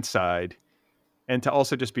defense side, and to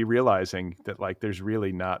also just be realizing that like there's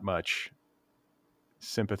really not much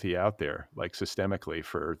sympathy out there, like systemically,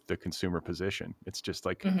 for the consumer position. It's just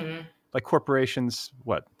like. Mm-hmm. Like corporations,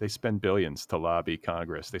 they spend billions to lobby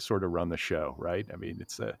Congress. They sort of run the show, right? I mean,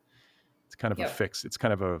 it's kind of a fix. It's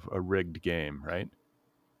kind of a rigged game, right?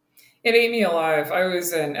 It ate me alive. I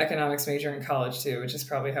was an economics major in college too, which is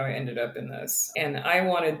probably how I ended up in this. And I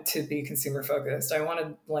wanted to be consumer focused. I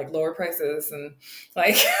wanted like lower prices and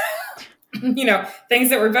like, you know, things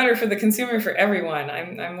that were better for the consumer, for everyone.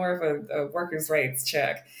 I'm more of a workers' rights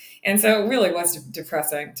check. And so it really was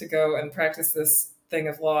depressing to go and practice this thing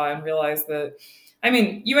of law and realize that, I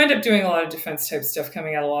mean, you end up doing a lot of defense type stuff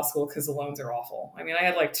coming out of law school because the loans are awful. I mean, I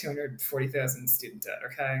had like 240,000 student debt.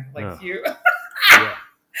 Okay. Like yeah.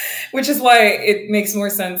 Which is why it makes more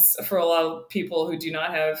sense for a lot of people who do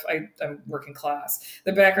not have, I'm working class,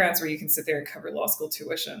 the backgrounds where you can sit there and cover law school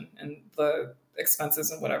tuition and the expenses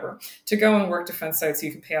and whatever, to go and work defense side so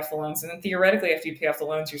you can pay off the loans. And then theoretically, after you pay off the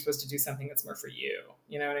loans, you're supposed to do something that's more for you.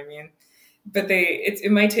 You know what I mean? But it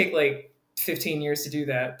might take like 15 years to do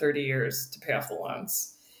that, 30 years to pay off the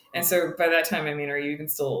loans. And so by that time, I mean, are you even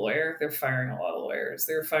still a lawyer? They're firing a lot of lawyers.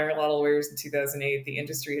 They were firing a lot of lawyers in 2008. The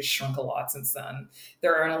industry has shrunk a lot since then.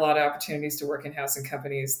 There aren't a lot of opportunities to work in-house in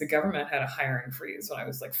companies. The government had a hiring freeze when I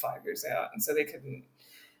was like 5 years out. And so they couldn't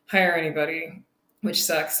hire anybody, which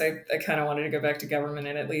sucks. I kind of wanted to go back to government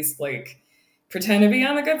and at least like pretend to be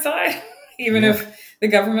on the good side. Even if the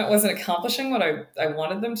government wasn't accomplishing what I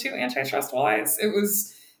wanted them to antitrust wise. It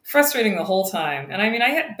was frustrating the whole time. And I mean,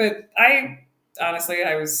 honestly,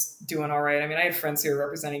 I was doing all right. I mean, I had friends who were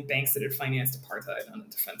representing banks that had financed apartheid on the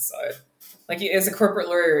defense side. Like as a corporate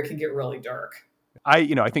lawyer, it can get really dark.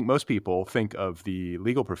 I think most people think of the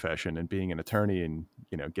legal profession and being an attorney and,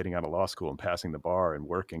 you know, getting out of law school and passing the bar and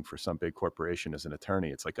working for some big corporation as an attorney.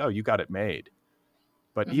 It's like, oh, you got it made.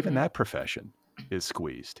 But even that profession is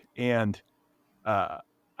squeezed. And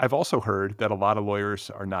I've also heard that a lot of lawyers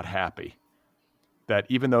are not happy. That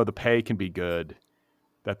even though the pay can be good,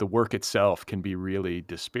 that the work itself can be really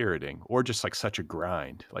dispiriting or just like such a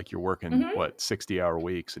grind. Like you're working, 60-hour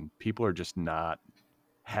weeks and people are just not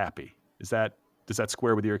happy. Does that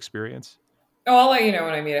square with your experience? Oh, I'll let you know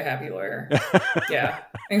when I meet a happy lawyer. Yeah.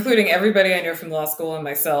 Including everybody I know from law school and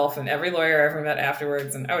myself and every lawyer I ever met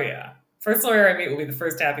afterwards. And first lawyer I meet will be the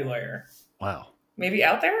first happy lawyer. Wow. Maybe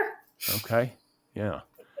out there? Okay. Yeah.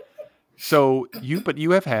 So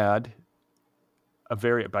you have had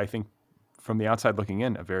I think from the outside looking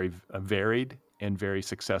in, a varied and very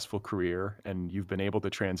successful career. And you've been able to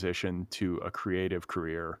transition to a creative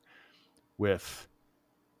career with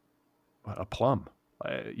a plum,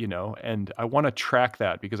 and I want to track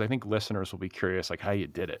that because I think listeners will be curious, like how you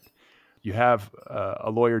did it. You have a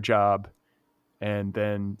lawyer job and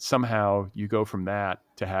then somehow you go from that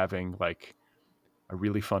to having like a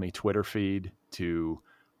really funny Twitter feed to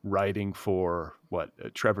writing for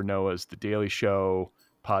Trevor Noah's The Daily Show,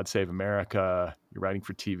 Pod Save America. You're writing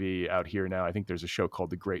for TV out here now. I think there's a show called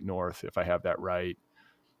The Great North, if I have that right.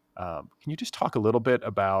 Can you just talk a little bit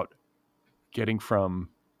about getting from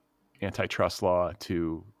antitrust law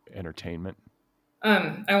to entertainment?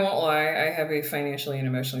 I won't lie. I have a financially and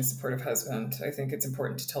emotionally supportive husband. I think it's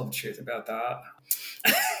important to tell the truth about that.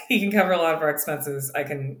 He can cover a lot of our expenses. I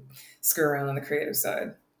can screw around on the creative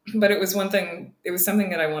side. But it was something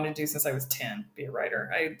that I wanted to do since I was 10, be a writer.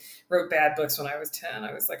 I wrote bad books when I was 10.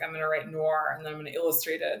 I was like, I'm going to write noir and then I'm going to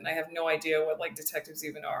illustrate it. And I have no idea what like detectives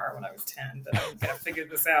even are when I was 10, but I'm going to figure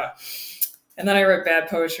this out. And then I wrote bad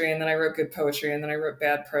poetry, and then I wrote good poetry, and then I wrote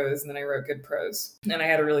bad prose, and then I wrote good prose. And I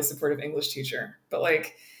had a really supportive English teacher. But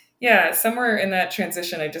like, yeah, somewhere in that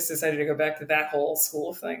transition, I just decided to go back to that whole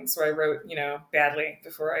school of things where I wrote, badly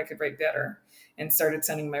before I could write better, and started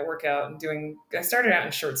sending my work out and I started out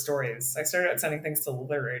in short stories. I started out sending things to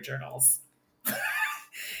literary journals.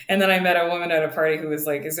 And then I met a woman at a party who was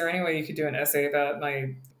like, is there any way you could do an essay about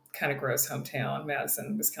my kind of gross hometown,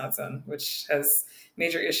 Madison, Wisconsin, which has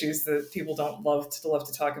major issues that people don't love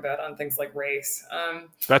to talk about on things like race.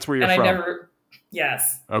 That's where you're from.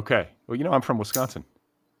 Yes. Okay. Well, I'm from Wisconsin.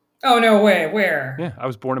 Oh, no way. Where? Yeah, I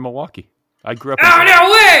was born in Milwaukee. I grew up. Oh,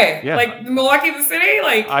 no way! Yeah. Like Milwaukee, the city.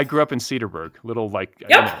 Like I grew up in Cedarburg, little town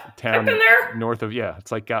I've been there. north of. Yeah,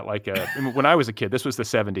 it's like got like a. When I was a kid, this was the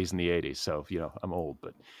 70s and the 80s, so I'm old,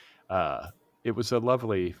 but it was a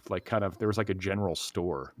lovely there was like a general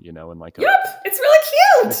store, and like yep, it's really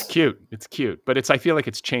cute. It's cute, but I feel like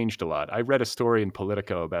it's changed a lot. I read a story in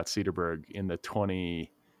Politico about Cedarburg in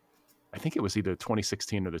I think it was either the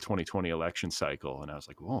 2016 or the 2020 election cycle, and I was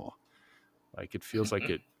like, whoa, like it feels like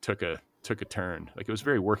it took a turn. Like it was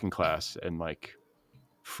very working class and like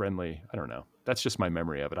friendly. I don't know. That's just my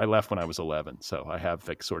memory of it. I left when I was 11, so I have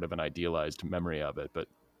like sort of an idealized memory of it. But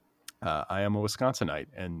I am a Wisconsinite,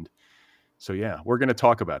 and so yeah, we're going to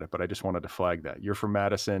talk about it. But I just wanted to flag that you're from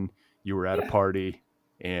Madison. You were at a party,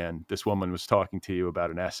 and this woman was talking to you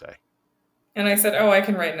about an essay. And I said, I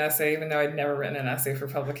can write an essay, even though I'd never written an essay for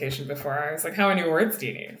publication before. I was like, how many words do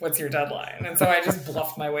you need? What's your deadline? And so I just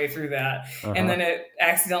bluffed my way through that. Uh-huh. And then it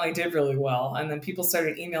accidentally did really well. And then people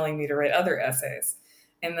started emailing me to write other essays.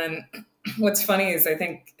 And then what's funny is and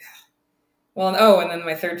then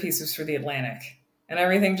my third piece was for The Atlantic. And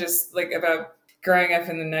everything just like about growing up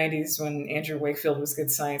in the 90s when Andrew Wakefield was good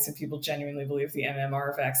science and people genuinely believed the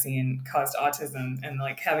MMR vaccine caused autism, and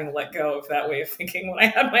like having let go of that way of thinking when I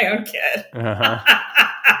had my own kid. Uh-huh.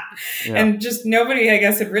 Yeah. And just nobody, I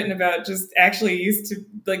guess, had written about just actually used to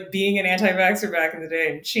like being an anti-vaxxer back in the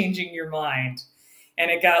day and changing your mind. And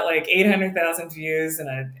it got like 800,000 views and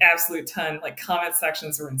an absolute ton. Like comment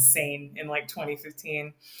sections were insane in like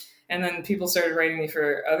 2015. And then people started writing me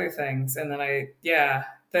for other things. And then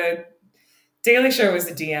the Daily Show was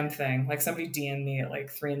a DM thing. Like somebody DM'd me at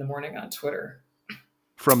like 3 a.m. on Twitter.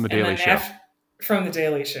 From the Daily Show? From the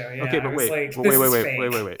Daily Show, yeah. Okay, but wait. Wait.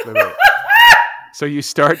 So you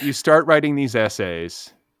start writing these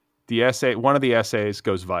essays. One of the essays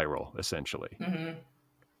goes viral, essentially. Mm-hmm.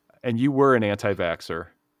 And you were an anti-vaxxer.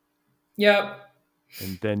 Yep.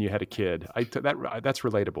 And then you had a kid. That's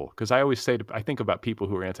relatable, because I think about people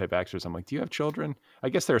who are anti-vaxxers. I'm like, do you have children? I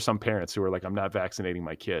guess there are some parents who are like, I'm not vaccinating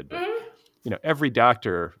my kid. But, every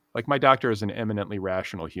doctor, like my doctor is an eminently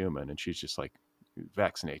rational human, and she's just like,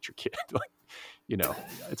 vaccinate your kid.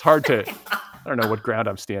 It's hard to, I don't know what ground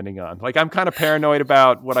I'm standing on. Like, I'm kind of paranoid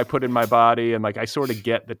about what I put in my body, and like, I sort of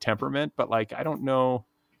get the temperament, but like, I don't know,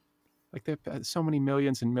 like so many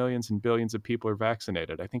millions and millions and billions of people are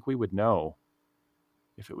vaccinated. I think we would know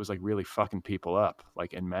if it was like really fucking people up,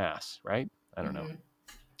 like en masse, right? I don't know.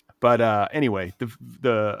 But anyway,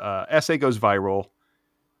 the essay goes viral,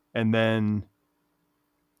 and then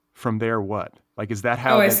from there, what? Like, is that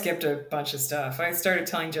how? I skipped a bunch of stuff. I started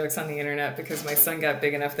telling jokes on the internet because my son got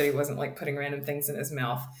big enough that he wasn't like putting random things in his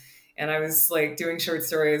mouth. And I was like doing short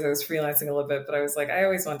stories. I was freelancing a little bit, but I was like, I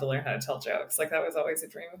always wanted to learn how to tell jokes. Like that was always a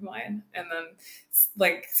dream of mine. And then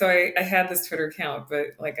so I had this Twitter account, but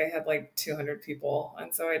like I had like 200 people.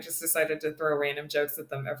 And so I just decided to throw random jokes at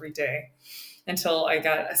them every day until I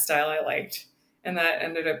got a style I liked. And that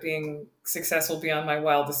ended up being successful beyond my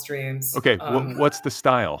wildest dreams. Okay. What's the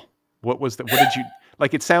style? What did you,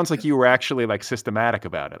 like, it sounds like you were actually like systematic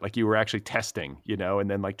about it. Like you were actually testing, and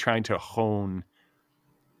then like trying to hone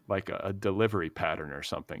like a delivery pattern or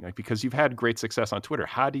something, like, because you've had great success on Twitter.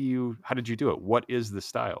 How did you do it? What is the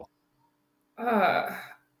style? I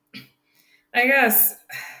guess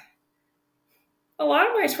a lot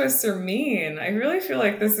of my twists are mean. I really feel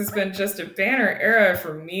like this has been just a banner era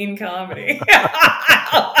for mean comedy.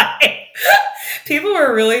 People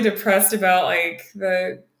were really depressed about like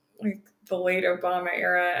the late Obama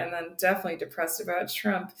era, and then definitely depressed about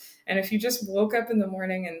Trump. And if you just woke up in the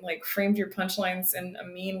morning and like framed your punchlines in a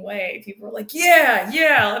mean way, people were like, yeah,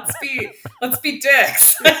 let's be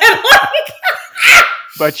dicks.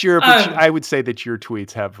 But I would say that your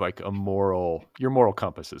tweets have like your moral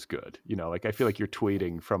compass is good. Like I feel like you're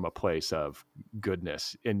tweeting from a place of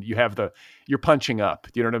goodness, and you're punching up.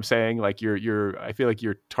 You know what I'm saying? Like I feel like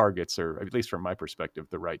your targets are, at least from my perspective,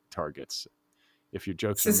 the right targets. if your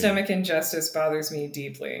jokes systemic injustice bothers me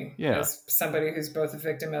deeply. Yeah. As somebody who's both a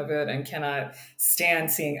victim of it and cannot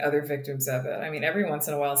stand seeing other victims of it. I mean, every once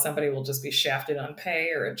in a while, somebody will just be shafted on pay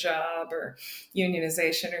or a job or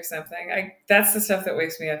unionization or something. That's the stuff that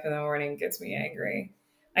wakes me up in the morning, gets me angry.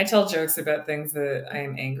 I tell jokes about things that I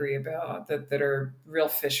am angry about, that are real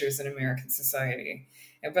fissures in American society.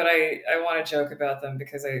 But I want to joke about them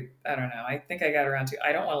because I don't know. I think I got around to,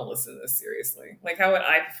 I don't want to listen to this seriously. Like, how would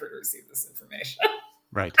I prefer to receive this information?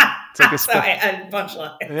 Right. It's like so I add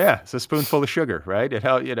punchline. Yeah. It's a spoonful of sugar, right? It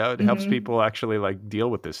helps people actually like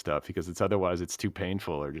deal with this stuff because otherwise it's too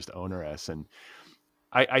painful or just onerous. And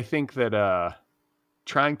I think that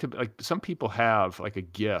trying to, like, some people have like a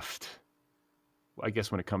gift, I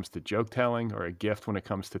guess, when it comes to joke telling, or a gift when it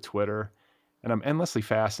comes to Twitter. And I'm endlessly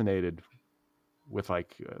fascinated with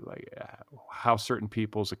like how certain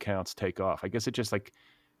people's accounts take off. I guess it just like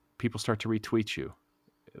people start to retweet you.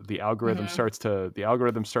 The algorithm starts to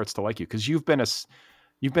like you because you've been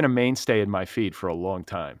a mainstay in my feed for a long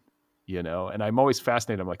time, and I'm always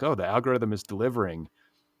fascinated. I'm like, oh, the algorithm is delivering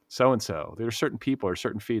so-and-so. There are certain people or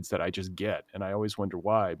certain feeds that I just get, and I always wonder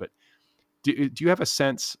why. But do you have a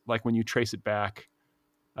sense, like, when you trace it back,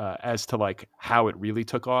 as to like how it really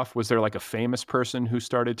took off? Was there like a famous person who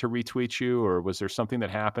started to retweet you, or was there something that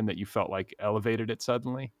happened that you felt like elevated it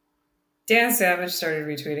suddenly? Dan Savage started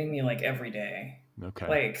retweeting me like every day. Okay.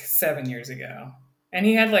 Like 7 years ago. And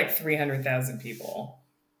he had like 300,000 people.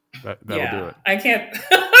 That'll do it. I can't.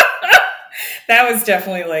 That was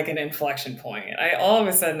definitely like an inflection point. All of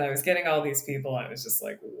a sudden I was getting all these people and I was just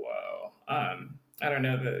like, whoa. I don't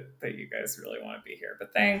know that you guys really want to be here,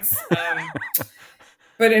 but thanks.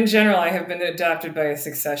 But in general, I have been adopted by a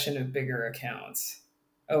succession of bigger accounts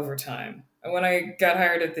over time. When I got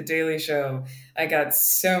hired at The Daily Show, I got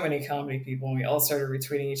so many comedy people and we all started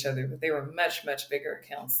retweeting each other, but they were much, much bigger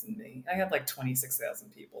accounts than me. I had like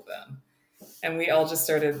 26,000 people then. And we all just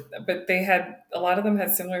started, but a lot of them had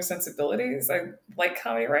similar sensibilities. I like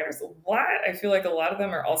comedy writers a lot. I feel like a lot of them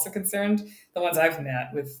are also concerned, the ones I've met,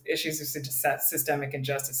 with issues of systemic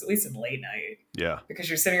injustice, at least in late night. Yeah. Because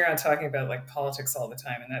you're sitting around talking about like politics all the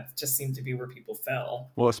time, and that just seemed to be where people fell.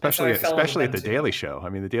 Well, especially at The Daily Show. I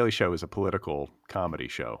mean, The Daily Show is a political comedy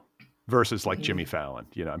show versus like Jimmy Fallon.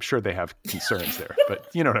 I'm sure they have concerns there, but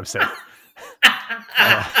you know what I'm saying?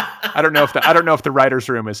 I don't know if the writer's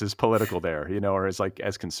room is as political there, or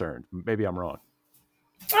as concerned. Maybe I'm wrong.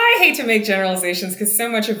 I hate to make generalizations because so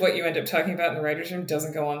much of what you end up talking about in the writer's room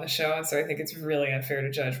doesn't go on the show. And so I think it's really unfair to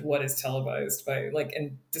judge what is televised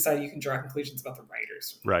and decide you can draw conclusions about the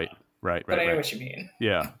writers. Right. But I know what you mean.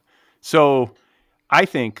 Yeah. So I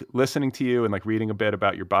think listening to you and like reading a bit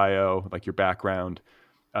about your bio, like your background,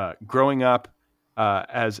 growing up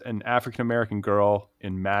as an African-American girl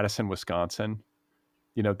in Madison, Wisconsin,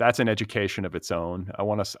 that's an education of its own. I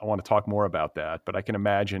want to talk more about that, but I can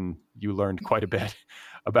imagine you learned quite a bit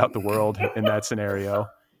about the world in that scenario.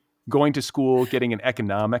 Going to school, getting an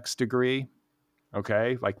economics degree,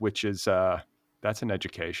 okay, which is that's an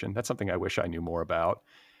education. That's something I wish I knew more about.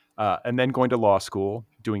 And then going to law school,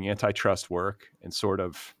 doing antitrust work, and sort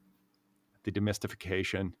of the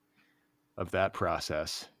demystification of that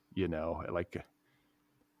process. I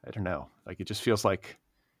don't know. It just feels like.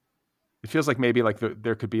 It feels like maybe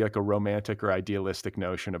there could be like a romantic or idealistic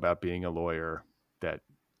notion about being a lawyer that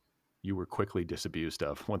you were quickly disabused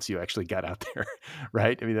of once you actually got out there,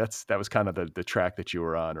 right? I mean, that was kind of the track that you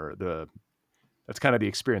were on, or that's kind of the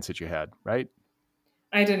experience that you had, right?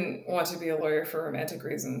 I didn't want to be a lawyer for romantic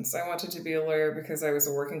reasons. I wanted to be a lawyer because I was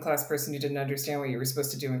a working class person who didn't understand what you were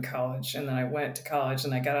supposed to do in college. And then I went to college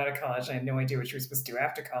and I got out of college and I had no idea what you were supposed to do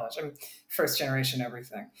after college. I'm first generation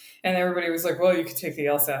everything. And everybody was like, well, you could take the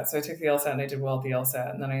LSAT. So I took the LSAT and I did well at the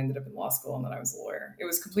LSAT. And then I ended up in law school and then I was a lawyer. It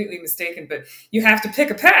was completely mistaken, but you have to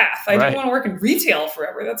pick a path. I didn't want to work in retail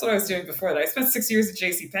forever. That's what I was doing before that. I spent 6 years at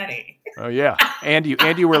JCPenney. Oh yeah. And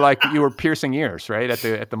you were piercing ears, right?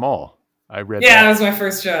 At the mall. I read that was my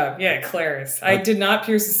first job. Yeah, Claris. I did not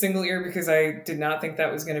pierce a single ear because I did not think that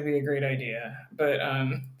was going to be a great idea. But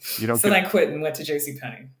then I quit and went to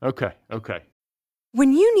JCPenney. Okay.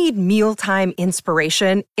 When you need mealtime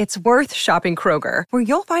inspiration, it's worth shopping Kroger, where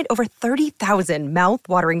you'll find over 30,000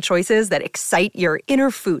 mouth-watering choices that excite your inner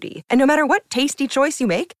foodie. And no matter what tasty choice you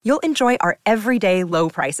make, you'll enjoy our everyday low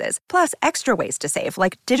prices, plus extra ways to save,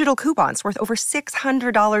 like digital coupons worth over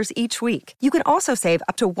 $600 each week. You can also save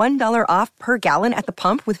up to $1 off per gallon at the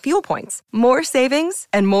pump with fuel points. More savings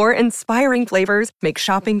and more inspiring flavors make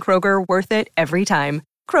shopping Kroger worth it every time.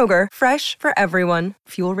 Kroger, fresh for everyone.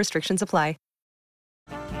 Fuel restrictions apply.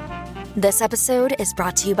 This episode is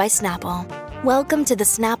brought to you by Snapple. Welcome to the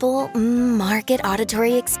Snapple Market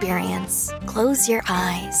Auditory Experience. Close your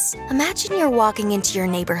eyes. Imagine you're walking into your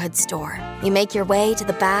neighborhood store. You make your way to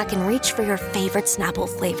the back and reach for your favorite Snapple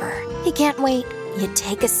flavor. You can't wait. You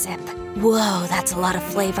take a sip. Whoa, that's a lot of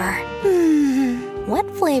flavor. What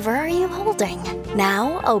flavor are you holding?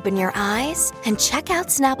 Now open your eyes and check out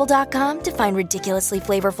Snapple.com to find ridiculously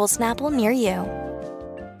flavorful Snapple near you.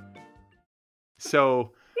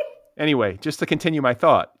 So anyway, just to continue my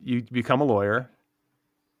thought, you become a lawyer,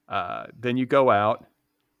 then you go out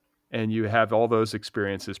and you have all those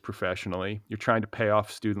experiences professionally. You're trying to pay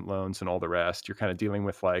off student loans and all the rest. You're kind of dealing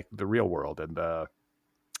with like the real world and the,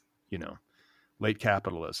 late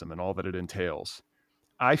capitalism and all that it entails.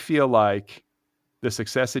 I feel like the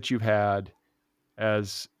success that you've had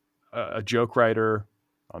as a joke writer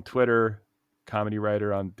on Twitter, comedy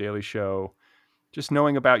writer on Daily Show, just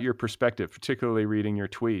knowing about your perspective, particularly reading your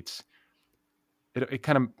tweets, it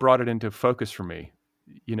kind of brought it into focus for me.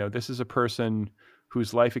 This is a person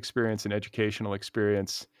whose life experience and educational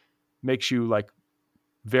experience makes you like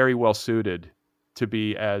very well suited to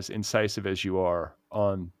be as incisive as you are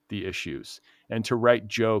on the issues and to write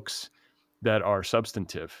jokes that are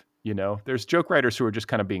substantive. There's joke writers who are just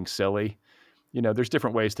kind of being silly. There's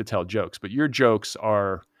different ways to tell jokes, but your jokes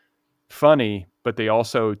are funny, but they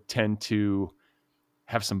also tend to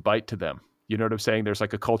have some bite to them. You know what I'm saying? There's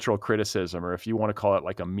like a cultural criticism, or if you want to call it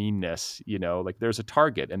like a meanness, like there's a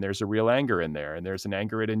target and there's a real anger in there and there's an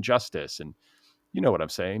anger at injustice. And you know what I'm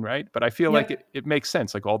saying, right? But I feel like it makes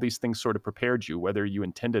sense. Like all these things sort of prepared you, whether you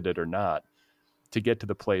intended it or not, to get to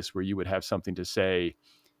the place where you would have something to say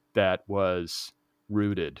that was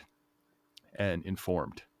rooted and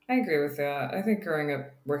informed. I agree with that. I think growing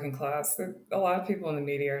up working class, a lot of people in the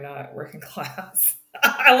media are not working class.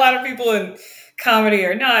 A lot of people in comedy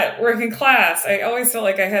are not working class. I always felt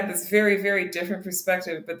like I had this very, very different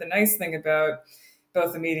perspective. But the nice thing about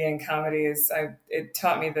both the media and comedy is it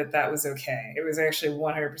taught me that was okay. It was actually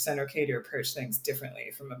 100% okay to approach things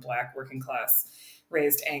differently from a Black working class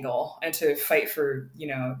raised angle and to fight for,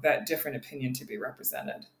 that different opinion to be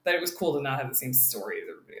represented. That it was cool to not have the same story as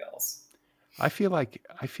everybody else. I feel like,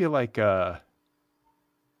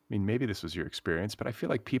 maybe this was your experience, but I feel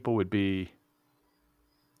like people would be,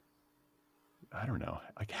 I don't know,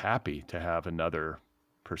 like happy to have another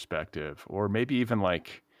perspective, or maybe even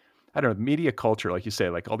like, I don't know, media culture, like you say,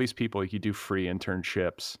 like all these people, like you do free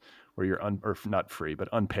internships where you're or not free, but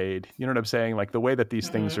unpaid. You know what I'm saying? Like the way that these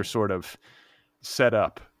things are sort of set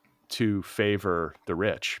up to favor the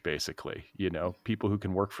rich, basically, people who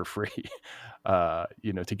can work for free,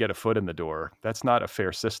 to get a foot in the door. That's not a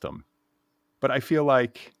fair system. But I feel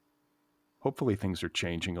like hopefully things are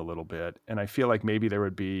changing a little bit. And I feel like maybe there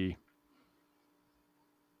would be,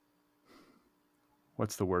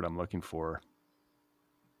 what's the word I'm looking for?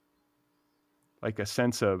 Like a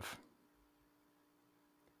sense of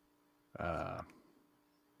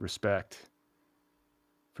respect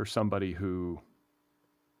for somebody who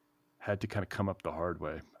had to kind of come up the hard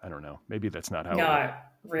way. I don't know. Maybe that's not how. Not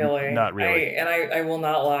really. I will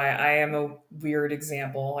not lie. I am a weird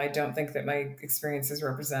example. I don't think that my experience is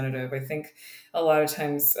representative. I think a lot of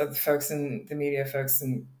times of the folks in the media, folks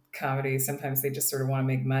in comedy, sometimes they just sort of want to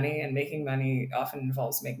make money, and making money often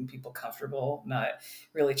involves making people comfortable, not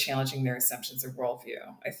really challenging their assumptions or worldview.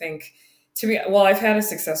 I think while I've had a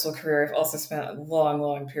successful career, I've also spent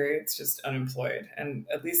long periods just unemployed. And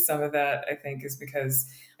at least some of that, I think, is because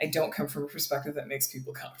I don't come from a perspective that makes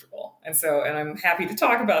people comfortable. And I'm happy to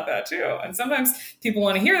talk about that too. And sometimes people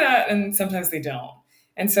want to hear that and sometimes they don't.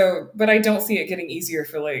 And so, but I don't see it getting easier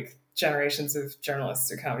for like generations of journalists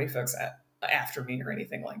or comedy folks after me or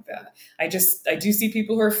anything like that. I do see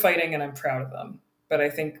people who are fighting and I'm proud of them. But I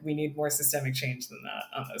think we need more systemic change than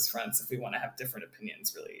that on those fronts if we want to have different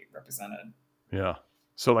opinions really represented. Yeah.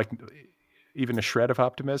 So like even a shred of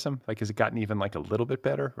optimism, like has it gotten even like a little bit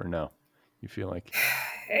better or no? You feel like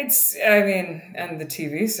on the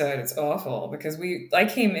TV side, it's awful because I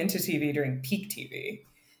came into TV during peak TV.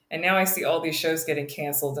 And now I see all these shows getting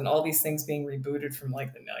canceled and all these things being rebooted from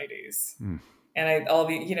like the 90s. And all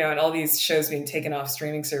these shows being taken off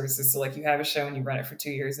streaming services. So like you have a show and you run it for 2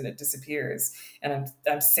 years and it disappears. And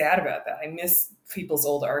I'm sad about that. I miss people's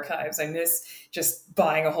old archives. I miss just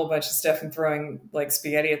buying a whole bunch of stuff and throwing like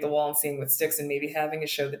spaghetti at the wall and seeing what sticks, and maybe having a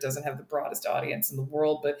show that doesn't have the broadest audience in the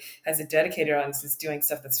world, but has a dedicated audience that's doing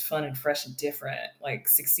stuff that's fun and fresh and different, like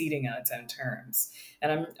succeeding on its own terms.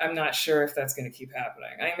 And I'm not sure if that's going to keep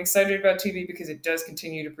happening. I'm excited about TV because it does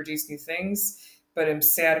continue to produce new things. But I'm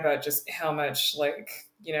sad about just how much like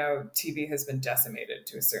TV has been decimated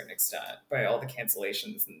to a certain extent by all the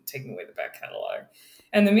cancellations and taking away the back catalog.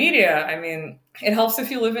 And the media, I mean, it helps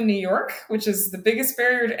if you live in New York, which is the biggest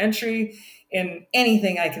barrier to entry in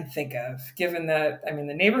anything I can think of, given that, I mean,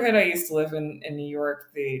 the neighborhood I used to live in New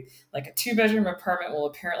York, like a 2-bedroom apartment will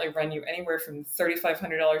apparently run you anywhere from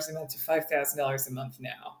 $3,500 a month to $5,000 a month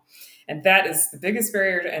now. And that is the biggest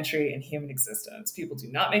barrier to entry in human existence. People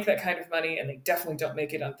do not make that kind of money, and they definitely don't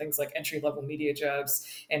make it on things like entry-level media jobs.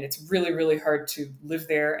 And it's really, really hard to live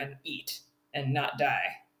there and eat and not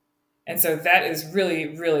die. And so that is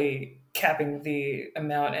really, really capping the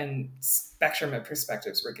amount and spectrum of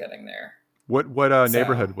perspectives we're getting there. What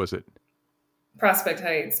neighborhood was it? Prospect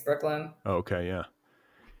Heights, Brooklyn. Oh, okay, yeah.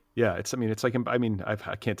 Yeah, I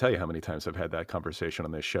can't tell you how many times I've had that conversation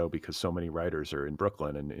on this show because so many writers are in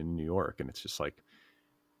Brooklyn and in New York, and it's just like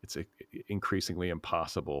it's increasingly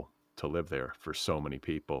impossible to live there for so many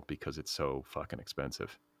people because it's so fucking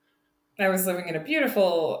expensive. I was living in a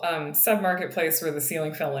beautiful sub-market place where the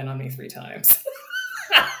ceiling fell in on me 3 times.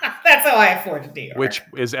 That's how I afforded New York. Which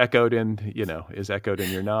is echoed in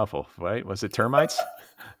your novel, right? Was it termites?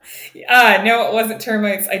 No, it wasn't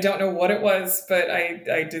termites. I don't know what it was, but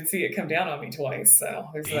I did see it come down on me twice. So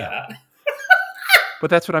there's that. But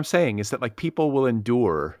that's what I'm saying is that like people will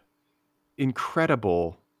endure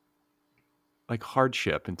incredible like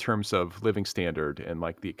hardship in terms of living standard and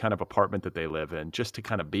like the kind of apartment that they live in just to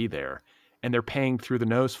kind of be there. And they're paying through the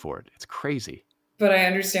nose for it. It's crazy. But I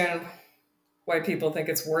understand why people think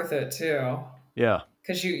it's worth it too. Yeah.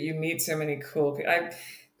 Because you meet so many cool people.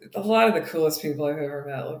 A lot of the coolest people I've ever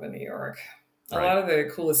met live in New York. A lot of the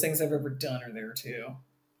coolest things I've ever done are there too.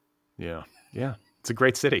 Yeah. Yeah. It's a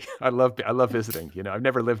great city. I love visiting. I've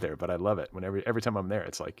never lived there, but I love it. Every time I'm there,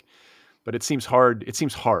 it's like, but it seems hard. It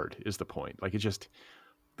seems hard is the point. Like it's just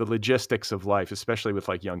the logistics of life, especially with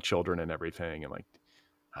like young children and everything. And like,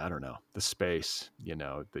 I don't know, the space,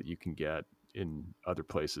 that you can get in other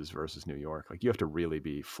places versus New York. Like you have to really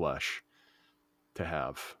be flush to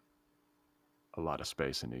have a lot of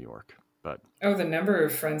space in New York. But the number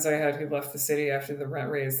of friends I had who left the city after the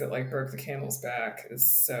rent raise that like broke the camel's back is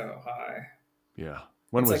so high. Yeah.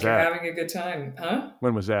 When it's was like that? You're having a good time, huh?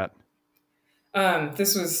 When was that?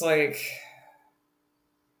 This was like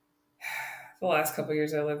the last couple of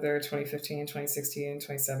years I lived there, 2015, 2016,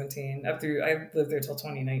 2017, I lived there till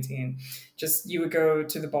 2019. Just, you would go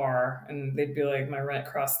to the bar and they'd be like, my rent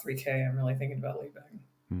crossed $3,000. I'm really thinking about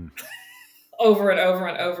leaving. Over and over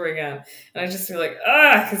and over again. And I just feel like,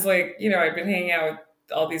 because like, I've been hanging out with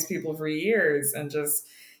all these people for years and just,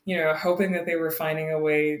 hoping that they were finding a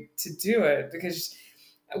way to do it because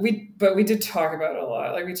we did talk about it a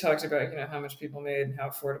lot. Like we talked about, how much people made and how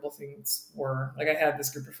affordable things were. Like I had this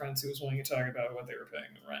group of friends who was willing to talk about what they were paying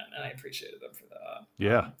in rent, and I appreciated them for that.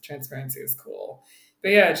 Yeah. Transparency is cool.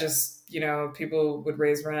 But yeah, just, people would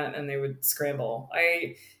raise rent and they would scramble.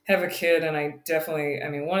 I have a kid and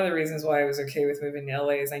one of the reasons why I was okay with moving to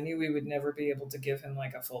LA is I knew we would never be able to give him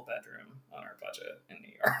like a full bedroom on our budget in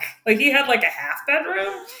New York. Like he had like a half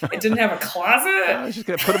bedroom. It didn't have a closet. I was just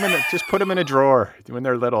going to put them in a drawer when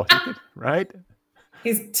they're little, right?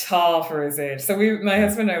 He's tall for his age. So my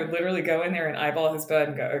husband and I would literally go in there and eyeball his bed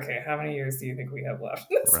and go, okay, how many years do you think we have left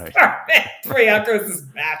in this apartment before he outgrows this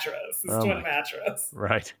mattress, this twin mattress?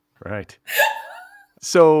 Right.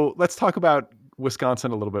 So let's talk about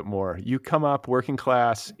Wisconsin a little bit more. You come up working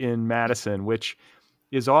class in Madison, which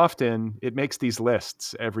is often, it makes these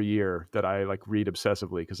lists every year that I like read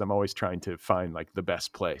obsessively because I'm always trying to find like the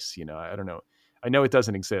best place. I don't know. I know it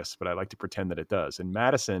doesn't exist, but I like to pretend that it does. And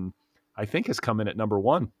Madison, I think, has come in at number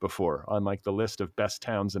 1 before on like the list of best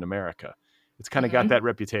towns in America. It's kind of got that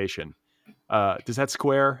reputation. Does that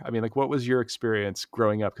square? I mean, like, what was your experience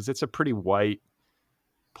growing up? Because it's a pretty white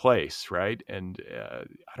place, right? And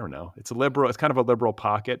I don't know. It's kind of a liberal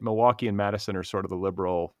pocket. Milwaukee and Madison are sort of the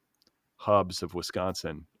liberal hubs of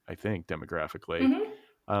Wisconsin, I think, demographically.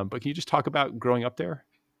 But can you just talk about growing up there?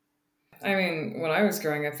 I mean, when I was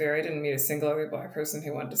growing up there, I didn't meet a single other Black person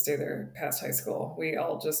who wanted to stay there past high school. We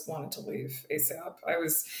all just wanted to leave ASAP. I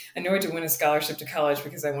was annoyed to win a scholarship to college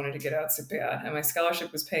because I wanted to get out so bad. And my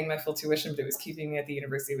scholarship was paying my full tuition, but it was keeping me at the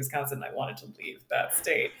University of Wisconsin. I wanted to leave that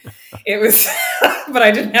state. It was, but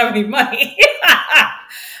I didn't have any money.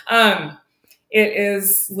 It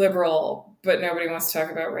is liberal, but nobody wants to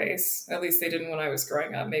talk about race. At least they didn't when I was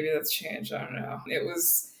growing up. Maybe that's changed. I don't know. It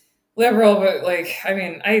was liberal, but like, I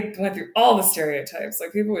mean, I went through all the stereotypes.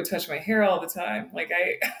 Like people would touch my hair all the time. Like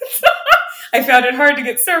I found it hard to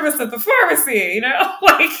get service at the pharmacy,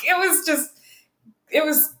 Like it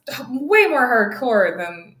was way more hardcore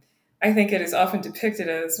than I think it is often depicted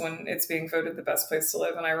as when it's being voted the best place to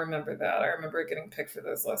live. And I remember that. I remember it getting picked for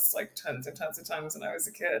those lists like tons and tons of times when I was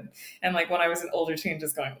a kid. And like when I was an older teen,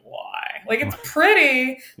 just going, why? Like it's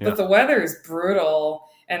pretty, but the weather is brutal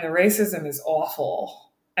and the racism is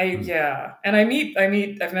awful. Yeah. And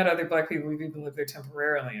I've met other Black people who've even lived there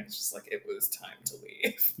temporarily. And it's just like, it was time to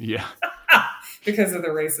leave. Yeah. Because of the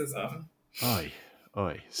racism. Oy,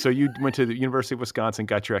 oy. So you went to the University of Wisconsin,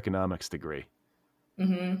 got your economics degree.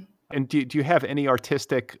 Mm-hmm. And do you have any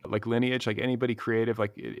artistic like lineage, like anybody creative,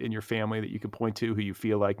 like in your family that you could point to who you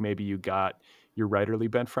feel like maybe you got your writerly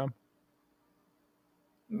bent from?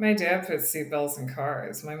 My dad put seatbelts in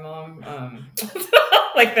cars. My mom,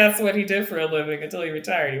 like that's what he did for a living until he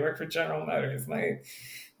retired. He worked for General Motors. My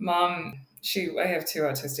mom, I have two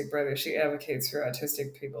autistic brothers. She advocates for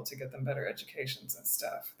autistic people to get them better educations and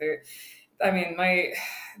stuff. My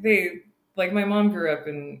mom grew up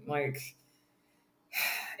in like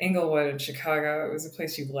Inglewood in Chicago. It was a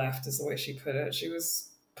place you left, is the way she put it. She was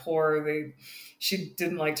poor. She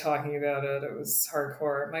didn't like talking about it. It was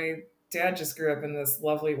hardcore. My dad just grew up in this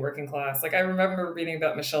lovely working class. Like I remember reading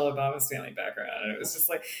about Michelle Obama's family background, and it was just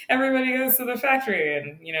like everybody goes to the factory,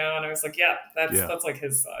 and and I was like, yeah, that's like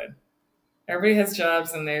his side. Everybody has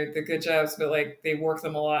jobs, and they're good jobs, but like they work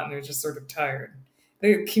them a lot, and they're just sort of tired.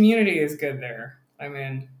 The community is good there. I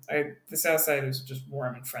mean, the South Side is just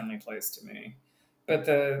warm and friendly place to me. But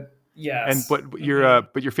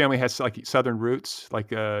but your family has like Southern roots,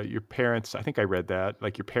 like your parents. I think I read that.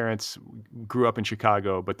 Like your parents grew up in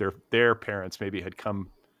Chicago, but their parents maybe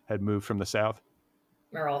had moved from the South.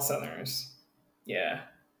 They're all Southerners. Yeah,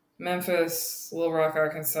 Memphis, Little Rock,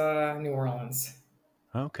 Arkansas, New Orleans.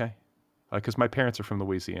 Okay, because my parents are from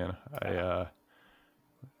Louisiana. I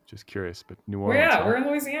just curious, but New Orleans. Well, yeah, where in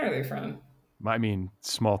Louisiana are they from? I mean,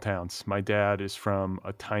 small towns. My dad is from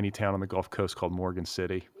a tiny town on the Gulf Coast called Morgan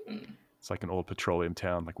City. It's like an old petroleum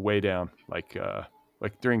town, like way down. Like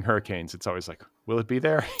during hurricanes, it's always like, will it be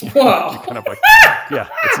there? Whoa! Kind of like, yeah,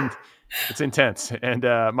 it's intense. And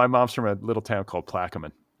my mom's from a little town called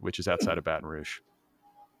Plaquemine, which is outside of Baton Rouge.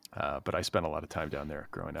 But I spent a lot of time down there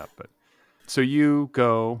growing up. But so you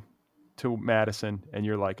go to Madison, and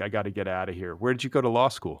you're like, I got to get out of here. Where did you go to law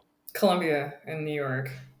school? Columbia in New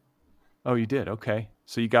York. Oh, you did? Okay.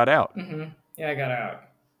 So you got out. Mm-hmm. Yeah, I got out.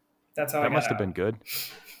 That's how I got out. That must have been good.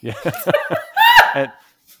 Yeah. And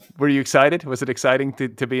were you excited? Was it exciting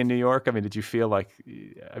to be in New York? I mean, did you feel like,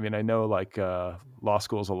 I know like law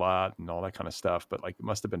school's a lot and all that kind of stuff, but like it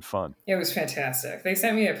must have been fun. It was fantastic. They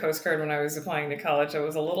sent me a postcard when I was applying to college. I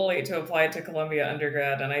was a little late to apply to Columbia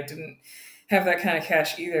undergrad, and I didn't have that kind of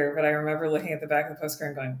cash either, but I remember looking at the back of the postcard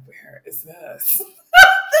and going, where is this?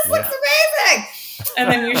 This looks amazing.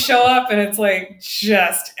 And then you show up and it's like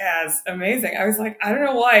just as amazing. I was like, I don't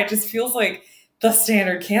know why. It just feels like the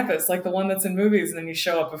standard campus, like the one that's in movies. And then you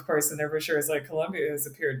show up, of course, and their brochure is like, Columbia has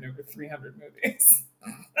appeared in over 300 movies.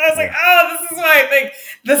 And I was like, oh, this is why I think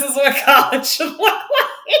this is what college should look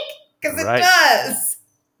like. Because it does.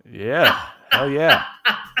 Yeah. Oh, yeah.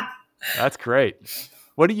 That's great.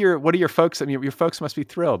 What are your folks? I mean, your folks must be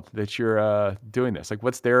thrilled that you're doing this. Like,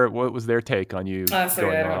 what was their take on you? Honestly,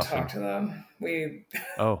 I don't talk to them. They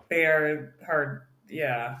are hard.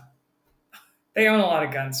 Yeah. They own a lot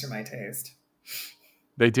of guns for my taste.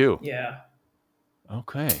 They do? Yeah.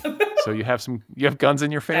 Okay. So you have guns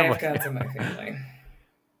in your family. I have guns in my family.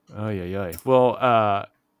 Oh, yeah. Well,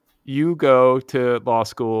 you go to law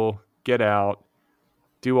school, get out,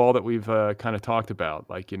 do all that we've kind of talked about.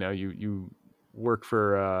 Like, you work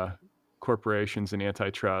for corporations and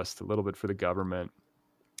antitrust, a little bit for the government,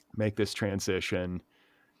 make this transition,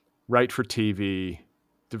 write for TV,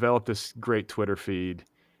 develop this great Twitter feed,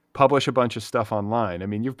 publish a bunch of stuff online. I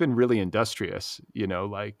mean, you've been really industrious,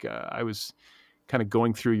 I was kind of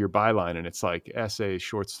going through your byline and it's like essays,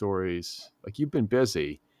 short stories, like you've been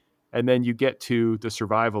busy. And then you get to The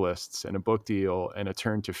Survivalists and a book deal and a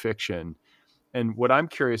turn to fiction. And what I'm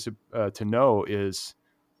curious to know is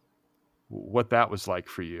what that was like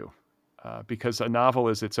for you, because a novel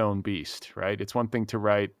is its own beast, right? It's one thing to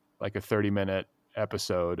write like a 30-minute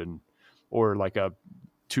episode or like a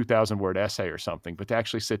 2,000-word essay or something, but to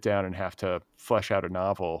actually sit down and have to flesh out a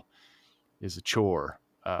novel is a chore.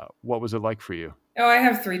 What was it like for you? Oh, I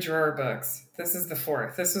have 3 drawer books. This is the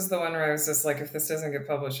 4th. This was the one where I was just like, if this doesn't get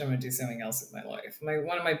published, I'm going to do something else with my life.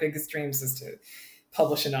 One of my biggest dreams is to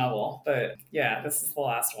publish a novel, but yeah, this is the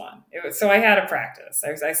last one. So I had a practice.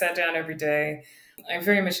 I sat down every day. I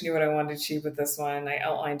very much knew what I wanted to achieve with this one. I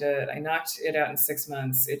outlined it. I knocked it out in 6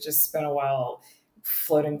 months. It just spent a while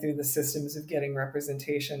floating through the systems of getting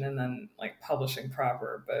representation and then like publishing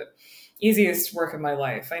proper. But easiest work of my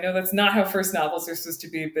life. I know that's not how first novels are supposed to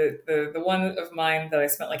be, but the one of mine that I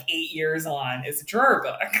spent like 8 years on is a drawer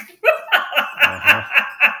book.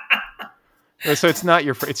 So it's not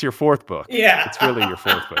it's your fourth book. Yeah. It's really your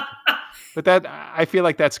fourth book. But that, I feel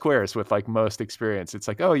like that squares with like most experience. It's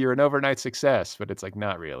like, oh, you're an overnight success, but it's like,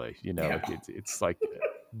 not really, Yeah. it's like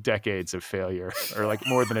decades of failure, or like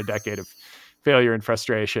more than a decade of failure and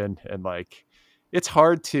frustration. And like, it's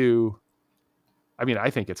hard to,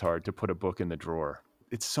 I think it's hard to put a book in the drawer.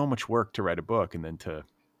 It's so much work to write a book and then to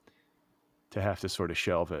have to sort of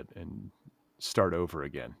shelve it and start over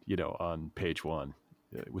again, on page one.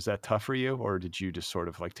 Was that tough for you, or did you just sort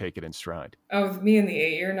of like take it in stride? Oh, me and the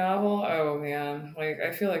 8-year novel. Oh man, like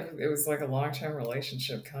I feel like it was like a long-term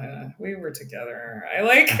relationship kind of. We were together.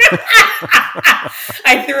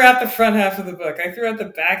 I threw out the front half of the book. I threw out the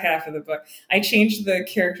back half of the book. I changed the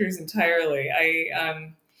characters entirely.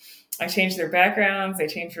 I changed their backgrounds. I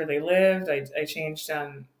changed where they lived. I changed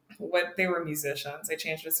what they were musicians. I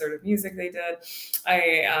changed the sort of music they did.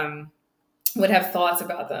 I would have thoughts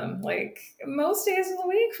about them like most days of the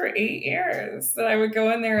week for 8 years, that I would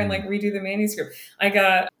go in there and like redo the manuscript. I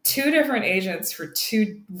got 2 different agents for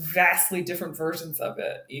 2 vastly different versions of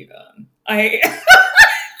it. Even I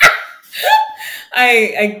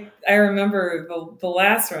remember the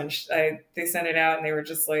last one, they sent it out and they were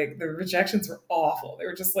just like, the rejections were awful. They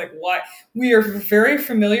were just like, why? We are very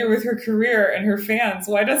familiar with her career and her fans.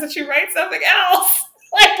 Why doesn't she write something else?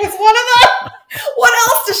 Like, was one of them? What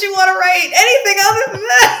else does she want to write? Anything other than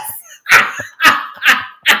this?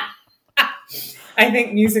 I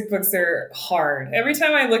think music books are hard. Every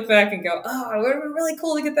time I look back and go, oh, it would have been really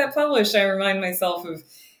cool to get that published, I remind myself of,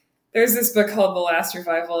 there's this book called The Last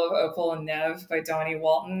Revival of Opal and Nev by Donnie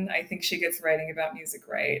Walton. I think she gets writing about music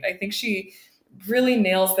right. I think she really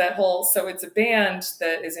nails that whole, so it's a band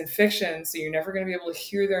that is in fiction, so you're never going to be able to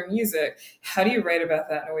hear their music. How do you write about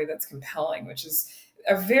that in a way that's compelling, which is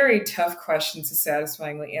a very tough question to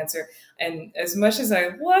satisfyingly answer. And as much as I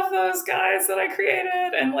love those guys that I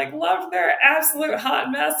created and like loved their absolute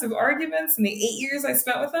hot mess of arguments in the 8 years I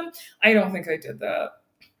spent with them, I don't think I did that.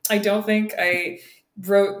 I don't think I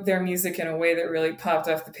wrote their music in a way that really popped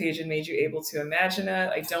off the page and made you able to imagine it.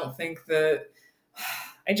 I just don't think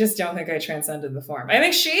I transcended the form. I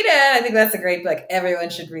think she did. I think that's a great book. Everyone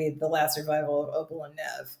should read The Last Revival of Opal and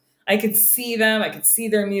Nev. I could see them. I could see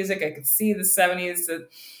their music. I could see the 70s that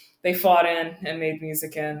they fought in and made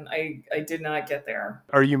music in. I did not get there.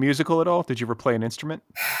 Are you musical at all? Did you ever play an instrument?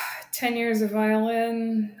 10 years of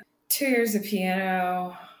violin, 2 years of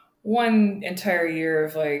piano, 1 entire year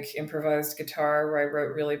of like improvised guitar where I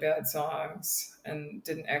wrote really bad songs and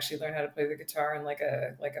didn't actually learn how to play the guitar in like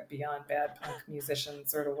a beyond bad punk musician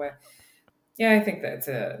sort of way. Yeah, I think that's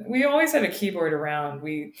it. We always had a keyboard around.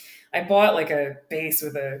 I bought like a bass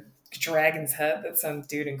with a dragon's head that some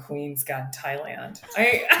dude in Queens got in Thailand.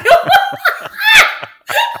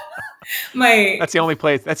 That's the only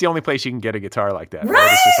place you can get a guitar like that.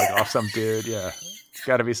 Right? It's just like off some dude. Yeah, it's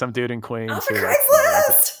got to be some dude in Queens. Off of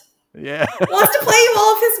Craigslist. Yeah, wants to play you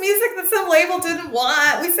all of his music that some label didn't want.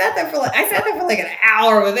 I sat there for like an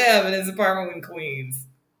hour with him in his apartment in Queens.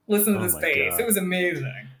 Listen to this bass. It was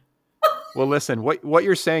amazing. Well, listen, what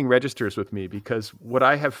you're saying registers with me, because what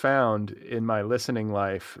I have found in my listening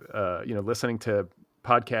life, listening to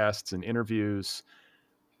podcasts and interviews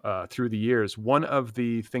through the years, one of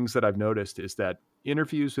the things that I've noticed is that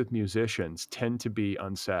interviews with musicians tend to be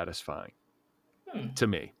unsatisfying to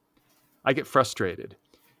me. I get frustrated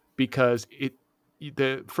because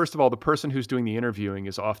first of all, the person who's doing the interviewing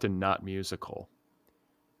is often not musical.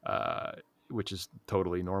 Which is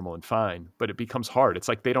totally normal and fine, but it becomes hard. It's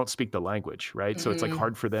like they don't speak the language, right? So it's like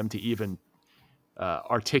hard for them to even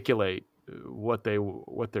articulate what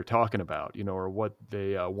they're talking about, or what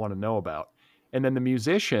they want to know about. And then the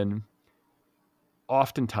musician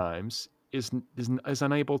oftentimes is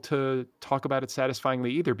unable to talk about it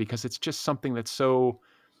satisfyingly either, because it's just something that's so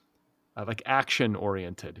like action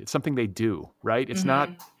oriented. It's something they do, right? It's not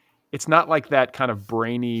like that kind of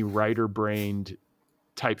brainy writer brained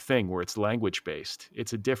type thing where it's language based.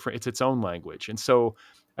 It's its own language. And so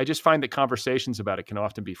I just find that conversations about it can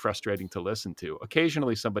often be frustrating to listen to.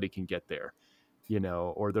 Occasionally somebody can get there,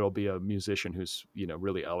 or there'll be a musician who's,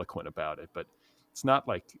 really eloquent about it, but it's not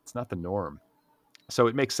the norm. So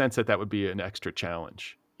it makes sense that would be an extra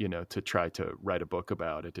challenge, to try to write a book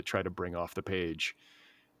about it, to try to bring off the page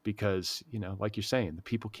because, like you're saying, the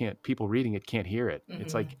people reading it can't hear it. Mm-hmm.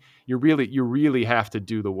 It's like you really have to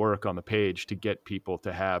do the work on the page to get people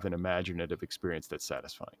to have an imaginative experience that's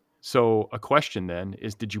satisfying. So a question then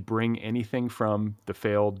is, did you bring anything from the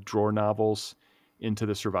failed drawer novels into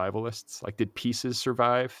the survivalists? Like, did pieces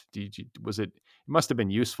survive? It must have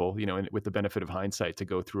been useful, with the benefit of hindsight, to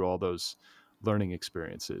go through all those learning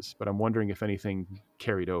experiences, but I'm wondering if anything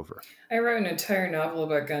carried over. I wrote an entire novel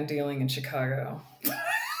about gun dealing in Chicago.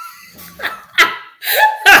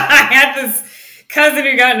 I had this cousin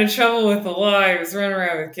who got into trouble with the law. He was running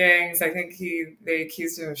around with gangs. I think they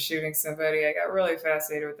accused him of shooting somebody. I got really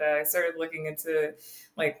fascinated with that. I started looking into,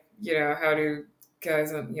 how do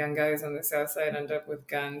young guys on the South Side end up with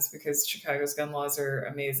guns, because Chicago's gun laws are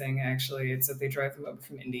amazing. Actually, it's that they drive them over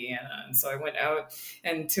from Indiana. And so I went out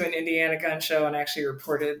and to an Indiana gun show and actually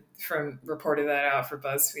reported that out for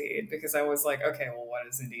BuzzFeed, because I was like, okay, well, what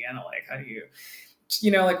is Indiana like? How do you,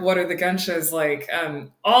 what are the gun shows like?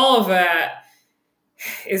 All of that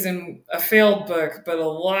is in a failed book, but a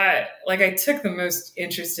lot, I took the most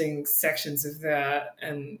interesting sections of that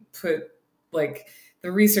and put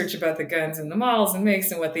the research about the guns and the models and makes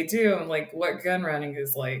and what they do and what gun running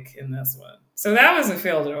is like in this one. So that wasn't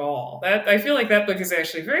failed at all. That I feel like that book is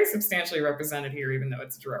actually very substantially represented here, even though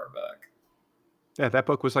it's a drawer book. Yeah, that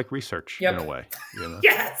book was like research in a way.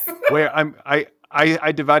 Yes. Where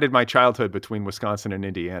I divided my childhood between Wisconsin and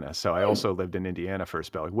Indiana, so I also lived in Indiana for a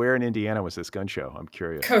spell. Where in Indiana was this gun show? I'm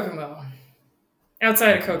curious. Kokomo.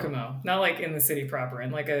 Outside of Kokomo, not in the city proper,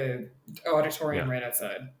 in a auditorium right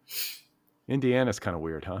outside. Indiana's kind of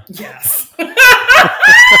weird, huh? Yes.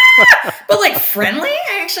 But friendly?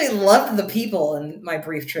 I actually loved the people in my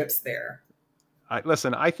brief trips there.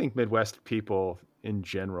 I think Midwest people in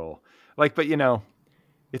general, but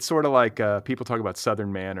it's sort of like people talk about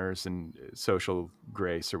Southern manners and social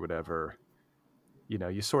grace or whatever.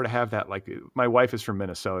 You sort of have that, my wife is from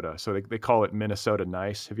Minnesota, so they call it Minnesota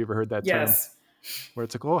nice. Have you ever heard that term? Yes. Where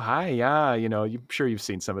it's like, oh, hi, yeah, I'm sure you've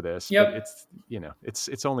seen some of this. Yep. But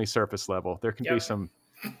it's only surface level. There can be some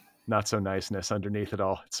not so niceness underneath it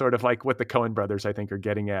all. It's sort of like what the Coen brothers, I think, are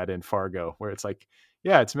getting at in Fargo, where it's like,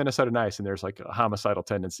 yeah, it's Minnesota nice, and there's homicidal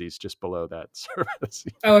tendencies just below that surface.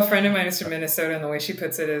 Oh, a friend of mine is from Minnesota, and the way she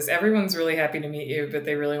puts it is, everyone's really happy to meet you, but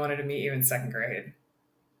they really wanted to meet you in second grade.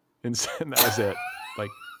 And that was it.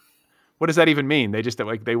 What does that even mean? They just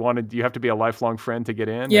they wanted, you have to be a lifelong friend to get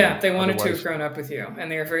in? Yeah, they wanted to have grown up with you,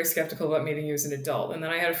 and they were very skeptical about meeting you as an adult. And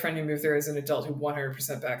then I had a friend who moved there as an adult who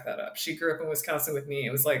 100% backed that up. She grew up in Wisconsin with me.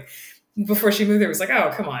 It was before she moved there, it was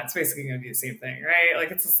oh, come on, it's basically going to be the same thing,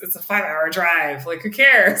 right? It's a 5-hour drive. Who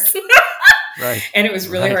cares? Right. And it was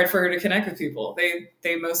really hard for her to connect with people.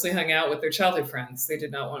 They mostly hung out with their childhood friends. They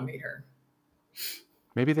did not want to meet her.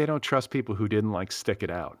 Maybe they don't trust people who didn't stick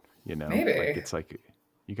it out, Maybe. It's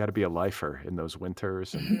you got to be a lifer in those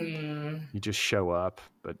winters, and you just show up.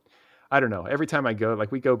 But I don't know. Every time I go,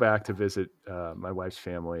 we go back to visit my wife's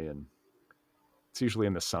family, and it's usually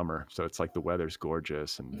in the summer. So it's the weather's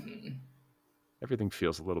gorgeous and everything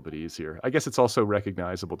feels a little bit easier. I guess it's also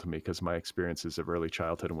recognizable to me because my experiences of early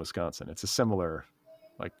childhood in Wisconsin, it's a similar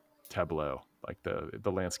tableau.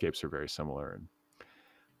 The landscapes are very similar.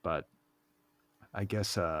 But I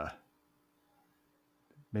guess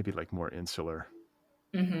maybe more insular.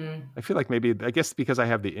 Mm-hmm. I feel I guess because I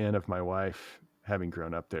have the in of my wife having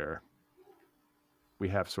grown up there, we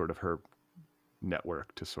have sort of her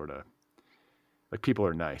network to sort of people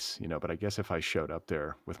are nice, but I guess if I showed up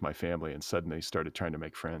there with my family and suddenly started trying to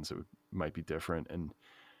make friends, might be different. And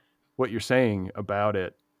what you're saying about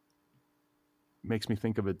it makes me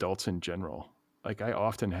think of adults in general. I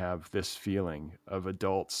often have this feeling of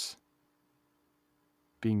adults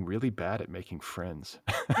being really bad at making friends.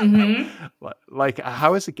 Mm-hmm.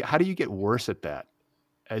 How do you get worse at that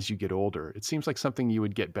as you get older? It seems like something you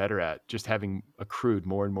would get better at, just having accrued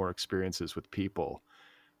more and more experiences with people.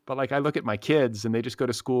 But I look at my kids and they just go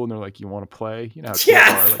to school and they're like, you want to play? How kids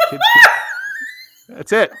Yes. are. Kids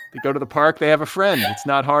that's it. They go to the park, they have a friend. It's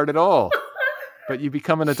not hard at all. But you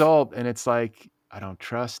become an adult and it's I don't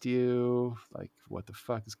trust you. What the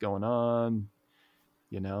fuck is going on?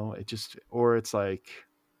 It just, or it's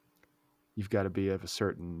you've got to be of a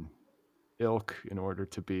certain ilk in order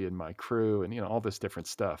to be in my crew and, all this different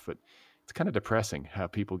stuff. But it's kind of depressing how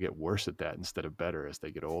people get worse at that instead of better as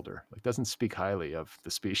they get older. It doesn't speak highly of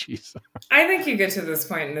the species. I think you get to this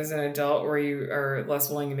point as an adult where you are less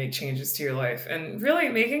willing to make changes to your life. And really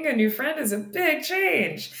making a new friend is a big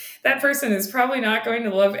change. That person is probably not going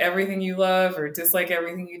to love everything you love or dislike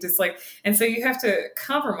everything you dislike. And so you have to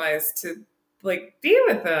compromise to be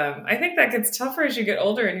with them. I think that gets tougher as you get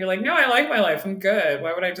older and you're no, I like my life. I'm good.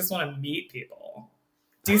 Why would I just want to meet people?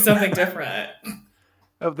 do something different.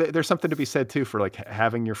 There's something to be said too for like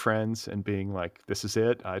having your friends and being like, this is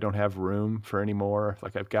it. I don't have room for any more.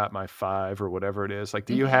 Like I've got my 5 or whatever it is. Like,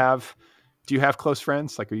 do you have close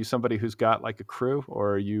friends? Like, are you somebody who's got like a crew,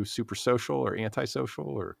 or are you super social or antisocial,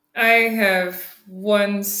 or? I have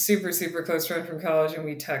one super, super close friend from college, and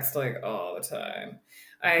we text like all the time.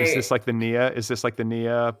 Is this like the Nia? Is this like the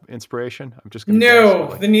Nia inspiration? I'm just gonna no.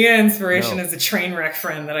 Guess, the Nia inspiration is a train wreck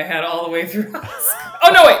friend that I had all the way through.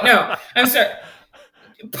 Oh no, wait, no, I'm sorry.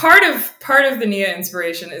 Part of the Nia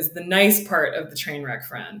inspiration is the nice part of the train wreck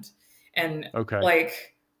friend, and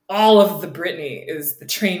like all of the Brittany is the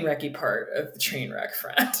train wrecky part of the train wreck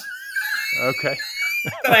friend. Okay,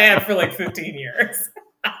 that I had for like 15 years.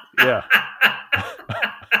 Yeah.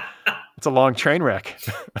 It's a long train wreck.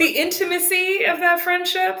 The intimacy of that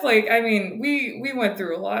friendship, like, I mean, we went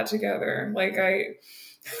through a lot together. Like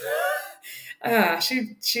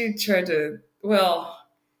she tried to, well,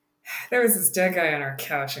 there was this dead guy on our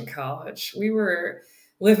couch in college. We were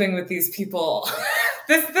living with these people.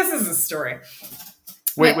 This is a story.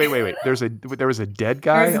 Wait. There was a dead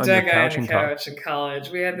guy on your couch in college.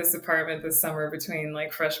 We had this apartment this summer between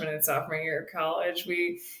like freshman and sophomore year of college.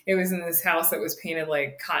 It was in this house that was painted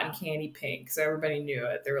like cotton candy pink, so everybody knew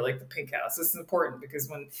it. They were like the pink house. This is important because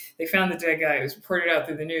when they found the dead guy, it was reported out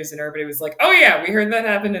through the news, and everybody was like, "Oh yeah, we heard that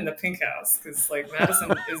happened in the pink house," because like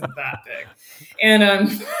Madison isn't that big,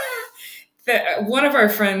 and one of our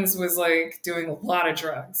friends was like doing a lot of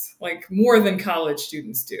drugs, like more than college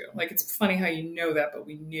students do. Like, it's funny how you know that, but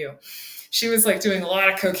we knew. She was like doing a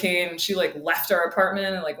lot of cocaine, and she like left our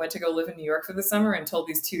apartment and like went to go live in New York for the summer and told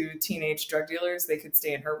these 2 teenage drug dealers they could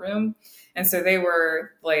stay in her room. And so they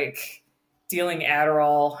were like dealing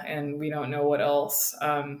Adderall and we don't know what else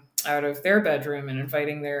out of their bedroom, and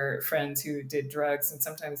inviting their friends who did drugs and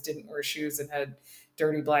sometimes didn't wear shoes and had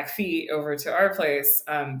dirty black feet over to our place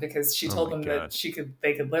because she told them that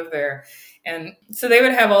they could live there. And so they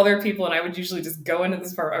would have all their people, and I would usually just go into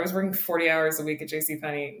this apartment. I was working 40 hours a week at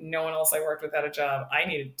JCPenney. No one else I worked with had a job. I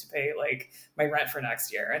needed to pay like my rent for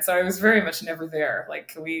next year. And so I was very much never there. Like,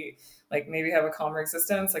 can we like maybe have a calmer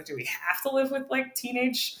existence? Like, do we have to live with like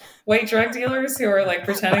teenage white drug dealers who are like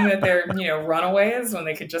pretending that they're, you know, runaways when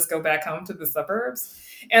they could just go back home to the suburbs?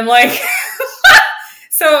 And like,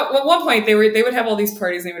 so at one point they would have all these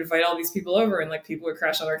parties, and they would invite all these people over, and like people would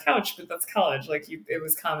crash on our couch, but that's college. Like it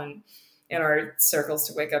was common in our circles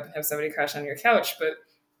to wake up and have somebody crash on your couch. But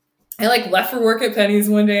I like left for work at Penny's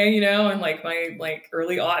one day, you know, and like my like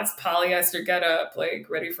early aughts polyester get up, like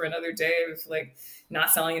ready for another day of like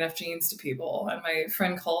not selling enough jeans to people. And my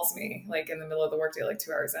friend calls me like in the middle of the workday, like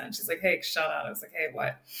 2 hours in. She's like, "Hey, shout out." I was like, "Hey,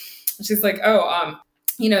 what?" And she's like, "Oh,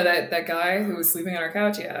 you know, that guy who was sleeping on our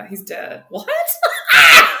couch? Yeah, he's dead." "What?"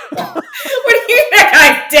 "What do you mean that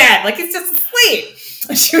guy's dead? Like, he's just asleep."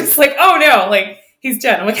 And she was like, "Oh no, like he's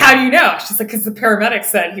dead." I'm like, "How do you know?" She's like, "Because the paramedics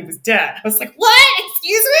said he was dead." I was like, "What?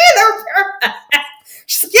 Excuse me? There were paramedics?"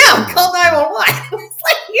 She's like, "Yeah, we called 911. I was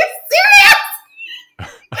like, "You serious?"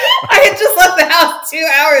 I had just left the house 2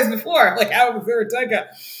 hours before. Like, how was there a dead guy?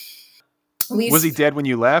 Was he dead when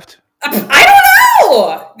you left? I don't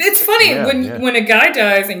know. It's funny when a guy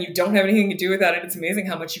dies and you don't have anything to do with that, and it's amazing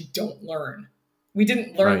how much you don't learn. We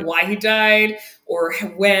didn't learn why he died or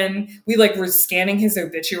when. We like were scanning his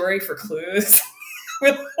obituary for clues.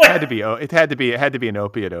 It had to be an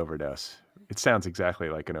opiate overdose. It sounds exactly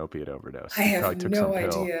like an opiate overdose. I have no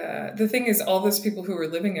idea. The thing is, all those people who were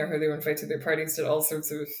living there, who they would invite to their parties, did all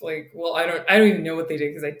sorts of like. Well, I don't even know what they did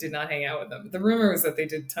because I did not hang out with them. The rumor was that they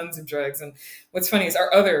did tons of drugs. And what's funny is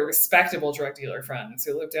our other respectable drug dealer friends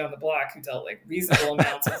who lived down the block, who dealt like reasonable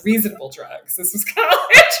amounts of reasonable drugs. This was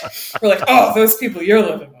college. We're like, "Oh, those people you're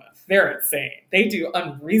living with, they're insane. They do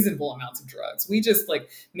unreasonable amounts of drugs. We just like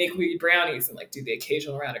make weed brownies and like do the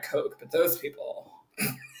occasional round of coke, but those people."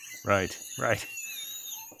 Right.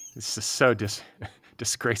 It's just so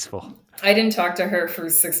disgraceful. I didn't talk to her for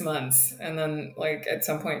 6 months. And then like at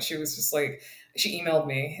some point she was just like, she emailed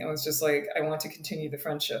me and was just like, "I want to continue the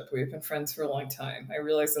friendship. We've been friends for a long time. I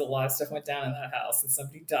realized that a lot of stuff went down in that house and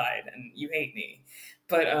somebody died and you hate me."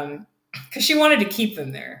 But because she wanted to keep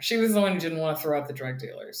them there. She was the one who didn't want to throw out the drug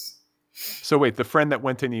dealers. So wait, the friend that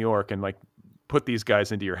went to New York and like put these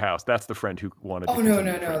guys into your house, that's the friend who wanted to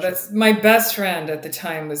no. That's my best friend at the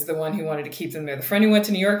time was the one who wanted to keep them there. The friend who went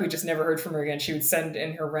to New York, we just never heard from her again. She would send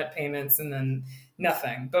in her rent payments and then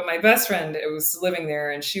nothing. But my best friend, it was living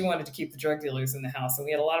there, and she wanted to keep the drug dealers in the house. And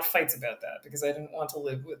we had a lot of fights about that because I didn't want to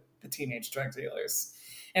live with the teenage drug dealers.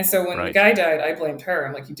 And so when the guy died, I blamed her.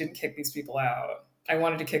 I'm like, "You didn't kick these people out." I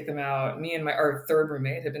wanted to kick them out. Me and our third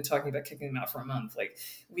roommate had been talking about kicking them out for a month. Like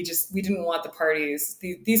we didn't want the parties.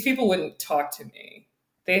 These people wouldn't talk to me.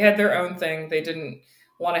 They had their own thing. They didn't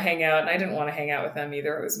want to hang out, and I didn't want to hang out with them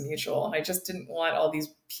either. It was mutual, and I just didn't want all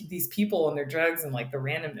these people and their drugs and like the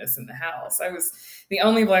randomness in the house. I was the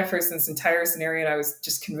only Black person in this entire scenario, and I was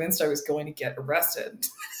just convinced I was going to get arrested.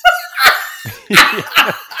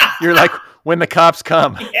 You're like, when the cops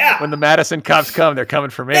come, Yeah. when the Madison cops come, they're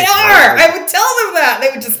coming for me. They are. I would tell them that.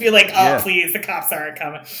 They would just be like, "Oh, please, the cops aren't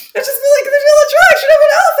coming." I'd just be like, "They're dealing drugs. You never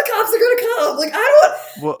know if the cops are going to come." Like, I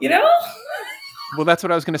don't, you know. Well, that's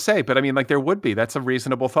what I was going to say. But I mean, like, there would be. That's a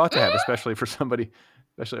reasonable thought to have, especially for somebody.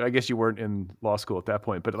 Especially, I guess you weren't in law school at that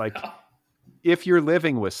point. But like, if you're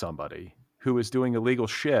living with somebody who is doing illegal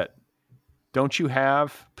shit, don't you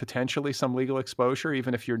have potentially some legal exposure,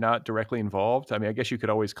 even if you're not directly involved? I mean, I guess you could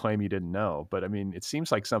always claim you didn't know, but I mean, it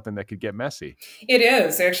seems like something that could get messy. It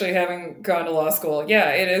is, actually, having gone to law school. Yeah,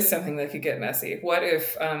 it is something that could get messy. What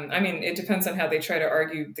if, I mean, it depends on how they try to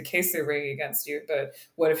argue the case they're bringing against you, but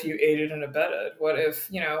what if you aided and abetted? What if,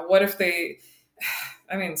 what if they,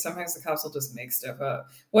 I mean, sometimes the cops will just make stuff up.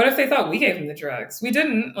 What if they thought we gave them the drugs? We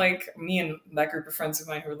didn't. Like, me and that group of friends of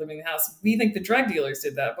mine who were living in the house, we think the drug dealers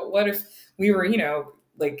did that. But what if we were,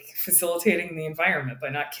 like facilitating the environment by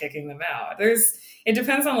not kicking them out? It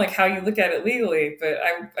depends on like how you look at it legally. But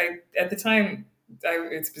I at the time,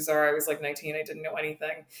 it's bizarre. I was like 19. I didn't know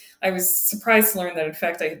anything. I was surprised to learn that, in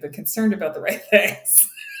fact, I had been concerned about the right things.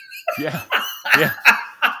 Yeah.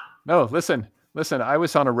 No, listen, I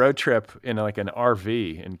was on a road trip in like an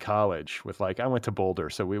RV in college with I went to Boulder.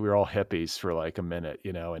 So we were all hippies for like a minute,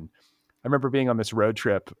 and I remember being on this road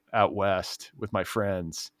trip out west with my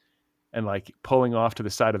friends and like pulling off to the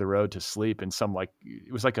side of the road to sleep in some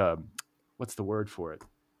it was like what's the word for it?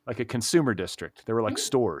 Like a consumer district. There were like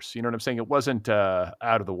stores, you know what I'm saying? It wasn't out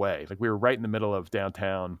of the way. Like we were right in the middle of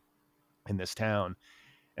downtown in this town.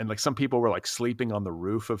 And like some people were like sleeping on the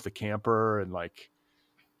roof of the camper and like,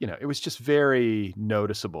 it was just very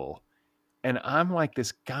noticeable. And I'm like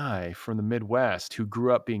this guy from the Midwest who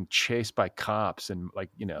grew up being chased by cops and like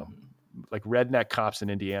redneck cops in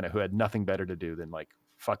Indiana who had nothing better to do than like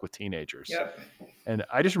fuck with teenagers. Yep. And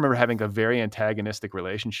I just remember having a very antagonistic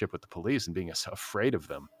relationship with the police and being afraid of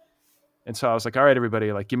them. And so I was like, all right,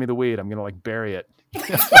 everybody, like, give me the weed. I'm going to like bury it.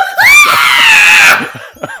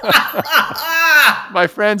 My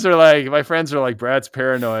friends are like, Brad's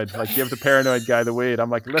paranoid. Like, give the paranoid guy the weed.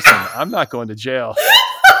 I'm like, listen, I'm not going to jail.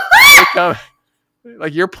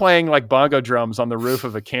 Like you're playing like bongo drums on the roof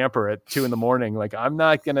of a camper at 2 a.m. Like I'm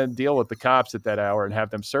not going to deal with the cops at that hour and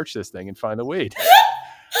have them search this thing and find the weed.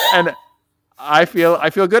 And I feel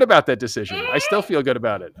good about that decision. I still feel good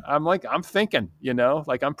about it. I'm thinking,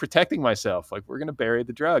 like I'm protecting myself. Like we're going to bury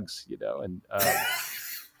the drugs, and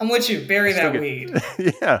I'm with you. Bury that weed.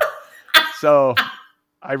 Yeah. So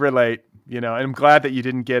I relate, and I'm glad that you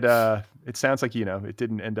didn't get, it sounds like, it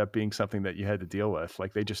didn't end up being something that you had to deal with.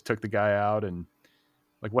 Like they just took the guy out and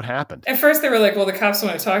like what happened? At first they were like, well, the cops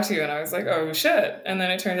want to talk to you. And I was like, oh shit. And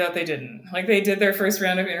then it turned out they didn't. Like they did their first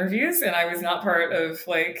round of interviews and I was not part of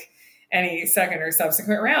like any second or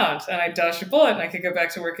subsequent round. And I dodged a bullet and I could go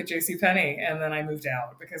back to work at JCPenney. And then I moved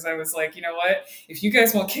out because I was like, you know what? If you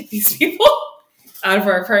guys won't kick these people out of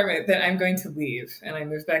our apartment, then I'm going to leave. And I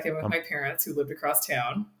moved back in with my parents who lived across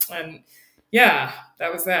town. And yeah,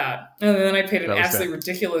 that was that. And then I paid an absolutely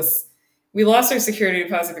ridiculous... We lost our security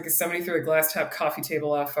deposit because somebody threw a glass top coffee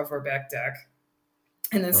table off of our back deck.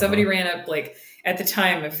 And then somebody ran up, like, at the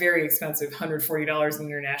time, a very expensive $140 in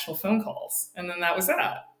international phone calls. And then that was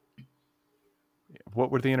that. What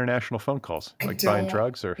were the international phone calls? Like buying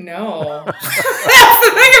drugs or? No. That's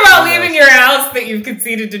the thing about leaving your house that you've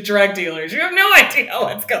conceded to drug dealers. You have no idea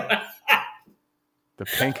what's going on. The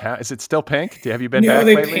pink house. Is it still pink? Have you been back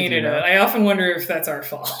lately? No, they painted it. I often wonder if that's our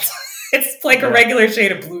fault. It's like a regular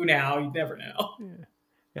shade of blue now. You never know.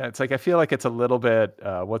 Yeah, it's like I feel like it's a little bit,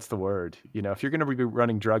 what's the word? If you're going to be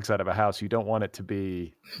running drugs out of a house, you don't want it to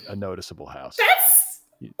be a noticeable house. That's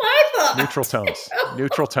my thought.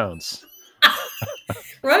 Neutral tones.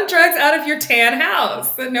 Run drugs out of your tan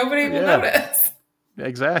house that nobody will notice.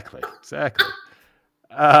 Exactly.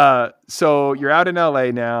 So you're out in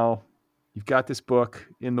LA now. You've got this book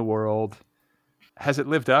in the world. Has it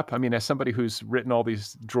lived up? I mean, as somebody who's written all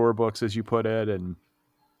these drawer books, as you put it, and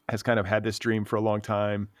has kind of had this dream for a long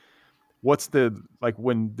time, what's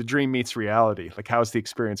when the dream meets reality, like how's the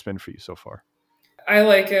experience been for you so far? I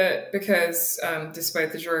like it because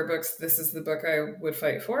despite the drawer books, this is the book I would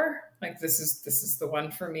fight for. Like this is the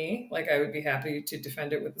one for me. Like I would be happy to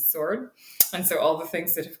defend it with a sword. And so all the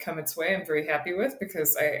things that have come its way, I'm very happy with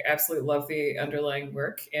because I absolutely love the underlying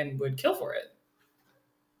work and would kill for it.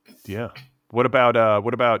 Yeah. What about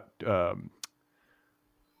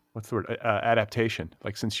what's the word, adaptation,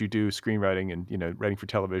 like since you do screenwriting and, you know, writing for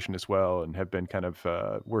television as well and have been kind of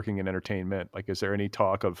working in entertainment, like is there any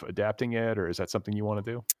talk of adapting it, or is that something you want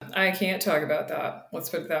to do? I can't talk about that. Let's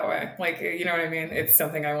put it that way. Like, you know what I mean? It's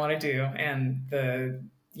something I want to do. And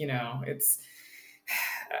it's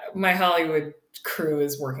my Hollywood crew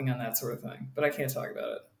is working on that sort of thing, but I can't talk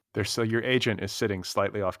about it. So your agent is sitting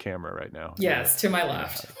slightly off camera right now. Yes, to my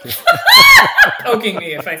left. Poking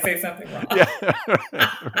me if I say something wrong. Yeah.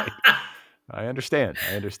 Right. I understand.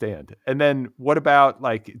 And then what about,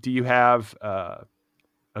 like, do you have a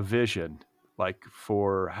vision, like,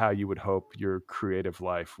 for how you would hope your creative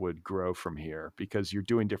life would grow from here? Because you're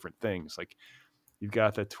doing different things. Like, you've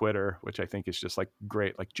got the Twitter, which I think is just like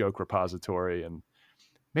great, like joke repository. And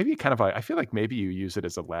maybe I feel like maybe you use it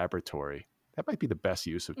as a laboratory. That might be the best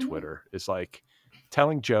use of Twitter, is like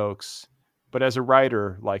telling jokes, but as a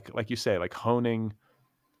writer, like you say, like honing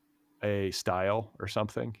a style or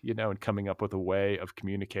something, you know, and coming up with a way of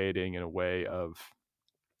communicating and a way of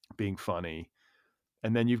being funny.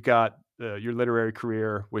 And then you've got your literary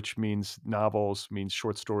career, which means novels, means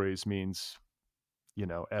short stories, means, you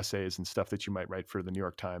know, essays and stuff that you might write for the New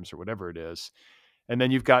York Times or whatever it is. And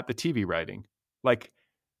then you've got the TV writing. Like,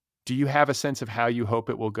 do you have a sense of how you hope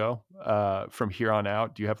it will go from here on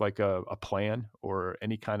out? Do you have like a plan or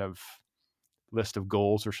any kind of list of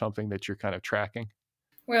goals or something that you're kind of tracking?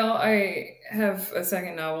 Well, I have a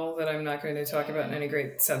second novel that I'm not going to talk about in any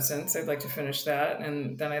great substance. I'd like to finish that,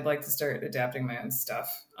 and then I'd like to start adapting my own stuff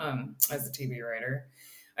as a TV writer.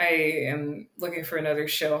 I am looking for another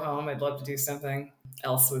show home. I'd love to do something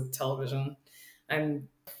else with television.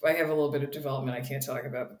 I have a little bit of development I can't talk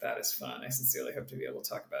about, but that is fun. I sincerely hope to be able to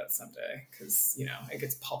talk about it someday because, you know, it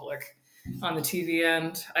gets public on the TV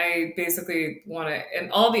end. I basically want to,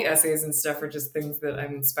 and all the essays and stuff are just things that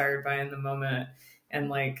I'm inspired by in the moment. And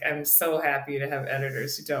like, I'm so happy to have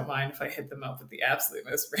editors who don't mind if I hit them up with the absolute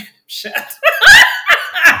most random shit.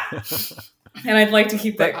 And I'd like to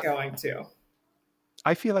keep that going too.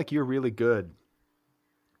 I feel like you're really good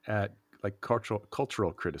at like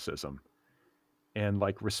cultural criticism. And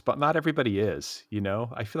like not everybody is, you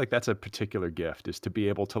know. I feel like that's a particular gift, is to be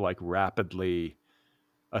able to like rapidly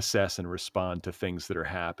assess and respond to things that are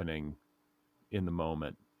happening in the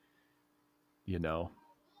moment. You know,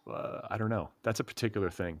 I don't know. That's a particular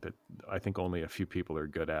thing that I think only a few people are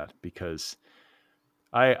good at, because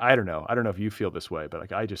I don't know. I don't know if you feel this way, but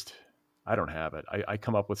like I don't have it. I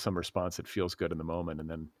come up with some response that feels good in the moment, and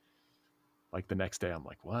then like the next day I'm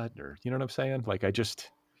like, what? Or you know what I'm saying? Like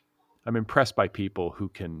I'm impressed by people who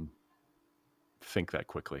can think that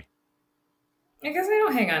quickly. I guess I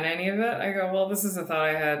don't hang on any of it. I go, well, this is a thought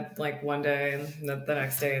I had like one day, and the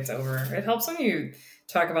next day it's over. It helps when you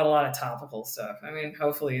talk about a lot of topical stuff. I mean,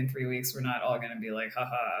 hopefully in 3 weeks, we're not all going to be like,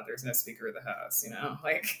 haha, there's no Speaker of the House, you know,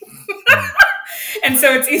 like, and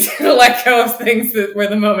so it's easier to let go of things where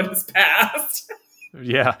the moment has passed.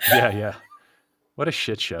 Yeah. What a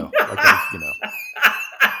shit show. Like, you know.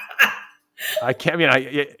 I can't. I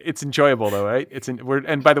mean, it's enjoyable though, right?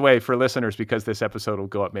 And by the way, for listeners, because this episode will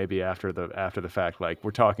go up maybe after the fact, like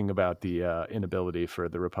we're talking about the inability for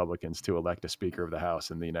the Republicans to elect a Speaker of the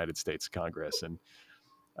House in the United States Congress, and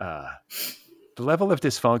the level of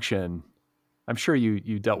dysfunction. I'm sure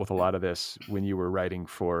you dealt with a lot of this when you were writing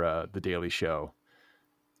for The Daily Show,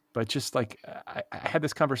 but just like I had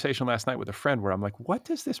this conversation last night with a friend where I'm like, what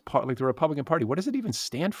does this part, like the Republican Party, what does it even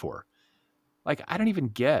stand for? Like, I don't even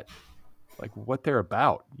get like what they're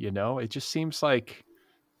about, you know. It just seems like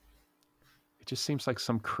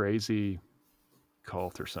some crazy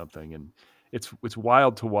cult or something, and it's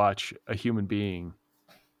wild to watch a human being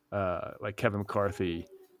like Kevin McCarthy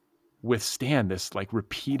withstand this like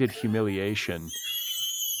repeated humiliation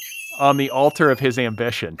on the altar of his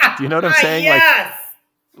ambition. Do you know what I'm saying? Yes!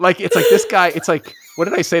 Like it's like this guy, it's like, what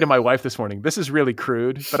did I say to my wife this morning? This is really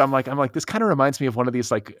crude, but I'm like, this kind of reminds me of one of these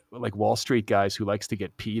like Wall Street guys who likes to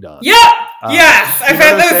get peed on. Yeah. Yes. I've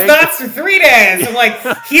had those thoughts for 3 days. I'm like,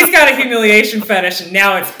 he's got a humiliation fetish and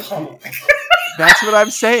now it's public. That's what I'm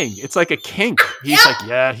saying. It's like a kink. He's like,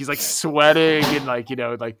 yeah, he's like sweating and like, you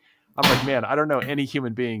know, like, I'm like, man, I don't know any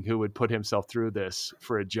human being who would put himself through this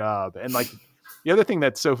for a job. And like, the other thing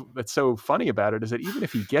that's so funny about it is that even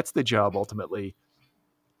if he gets the job ultimately,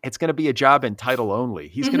 it's going to be a job in title only.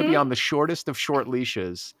 He's going to be on the shortest of short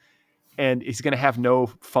leashes, and he's going to have no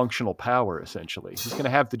functional power, essentially. He's going to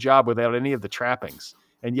have the job without any of the trappings,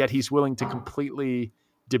 and yet he's willing to completely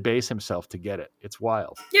debase himself to get it. It's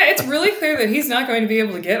wild. Yeah, it's really clear that he's not going to be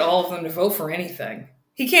able to get all of them to vote for anything.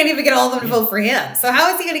 He can't even get all of them to vote for him. So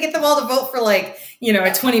how is he going to get them all to vote for, like, you know, a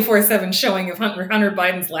 24/7 showing of Hunter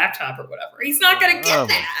Biden's laptop or whatever? He's not going to get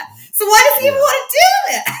that. So why does he even want to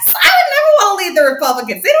do this? I would never want to lead the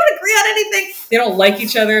Republicans. They don't agree on anything. They don't like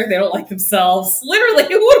each other. They don't like themselves.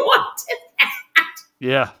 Literally, who would want to do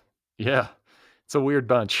that? Yeah. It's a weird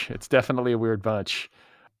bunch. It's definitely a weird bunch.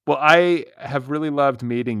 Well, I have really loved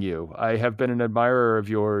meeting you. I have been an admirer of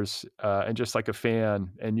yours and just like a fan,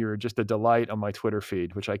 and you're just a delight on my Twitter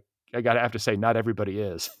feed, which I gotta have to say, not everybody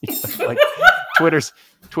is. Like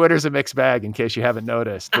Twitter's a mixed bag, in case you haven't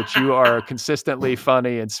noticed. But you are consistently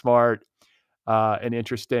funny and smart and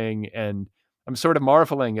interesting, and I'm sort of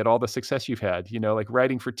marveling at all the success you've had. Like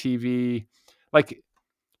writing for TV. Like,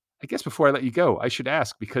 I guess before I let you go, I should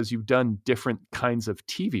ask, because you've done different kinds of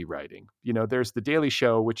TV writing. There's The Daily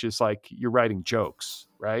Show, which is like you're writing jokes,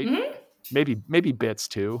 right? Mm-hmm. Maybe bits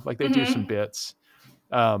too. Like they do some bits.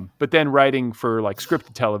 But then writing for like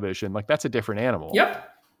scripted television, like that's a different animal. Yep.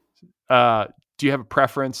 Do you have a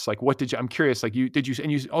preference? Like I'm curious, like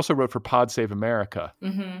and you also wrote for Pod Save America,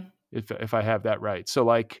 if I have that right. So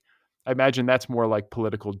like, I imagine that's more like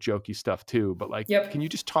political jokey stuff too, but like, Can you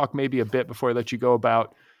just talk maybe a bit before I let you go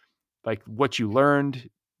about like what you learned,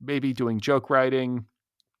 maybe doing joke writing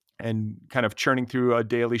and kind of churning through a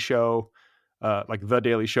daily show, like The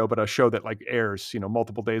Daily Show, but a show that like airs,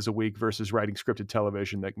 multiple days a week versus writing scripted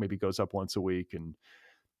television that maybe goes up once a week and,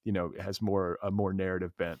 has a more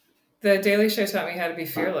narrative bent. The Daily Show taught me how to be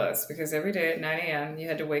fearless, because every day at 9 a.m. you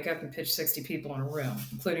had to wake up and pitch 60 people in a room,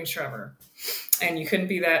 including Trevor. And you couldn't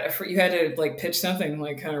be that afraid. You had to like pitch something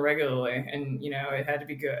like kind of regularly, and it had to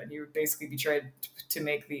be good. You would basically be trying to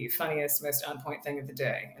make the funniest, most on point thing of the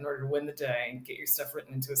day in order to win the day and get your stuff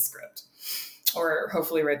written into a script, or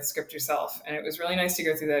hopefully write the script yourself. And it was really nice to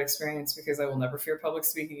go through that experience, because I will never fear public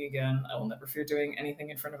speaking again. I will never fear doing anything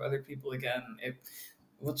in front of other people again. It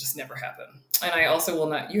will just never happen. And I also will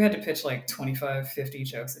not, you had to pitch like 25, 50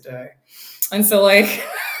 jokes a day. And so like,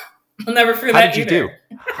 I'll never fear that either.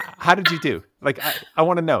 How did you do? Like, I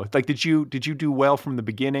want to know, like, did you do well from the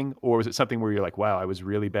beginning, or was it something where you're like, wow, I was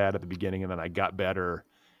really bad at the beginning and then I got better,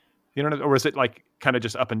 or was it like kind of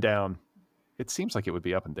just up and down? It seems like it would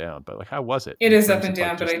be up and down, but like, how was it? It is up and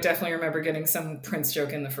down, but I definitely remember getting some Prince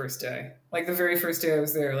joke in the first day. Like the very first day I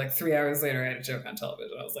was there, like 3 hours later, I had a joke on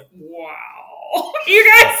television. I was like, wow, you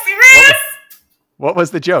guys serious? What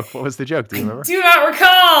was the joke? Do you remember? Do not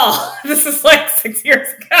recall. This is like 6 years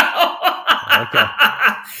ago. Okay.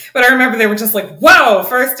 But I remember they were just like, whoa,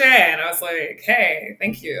 first day. And I was like, hey,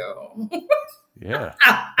 thank you. Yeah,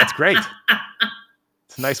 that's great.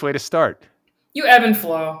 It's a nice way to start. You ebb and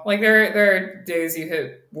flow. Like there are days you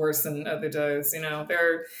hit worse than other days.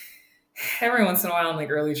 Every once in a while in like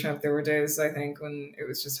early Trump, there were days I think when it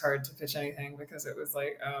was just hard to pitch anything, because it was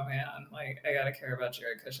like, oh man, like I gotta care about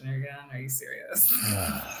Jared Kushner again. Are you serious?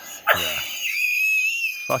 Yeah.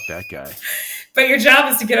 Fuck that guy. But your job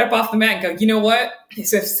is to get up off the mat and go, you know what?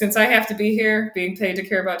 So since I have to be here being paid to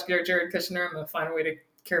care about Jared Kushner, I'm gonna find a way to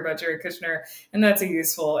care about Jared Kushner. And that's a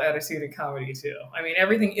useful attitude in comedy too. I mean,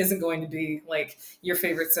 everything isn't going to be like your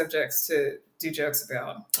favorite subjects to do jokes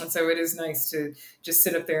about. And so it is nice to just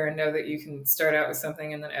sit up there and know that you can start out with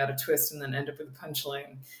something and then add a twist and then end up with a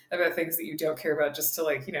punchline about things that you don't care about, just to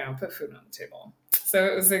like, put food on the table. So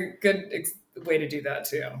it was a good way to do that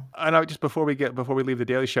too. I know, just before we leave The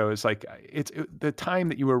Daily Show, is like, the time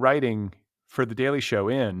that you were writing for The Daily Show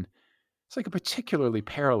it's like a particularly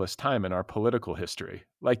perilous time in our political history.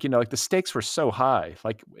 Like, like the stakes were so high.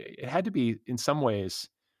 Like it had to be, in some ways,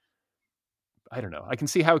 I don't know. I can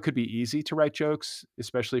see how it could be easy to write jokes,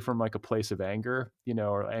 especially from like a place of anger,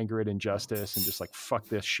 or anger at injustice and just like, fuck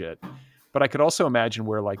this shit. But I could also imagine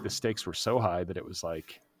where like the stakes were so high that it was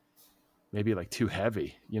like, maybe like too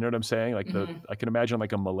heavy. You know what I'm saying? Like I can imagine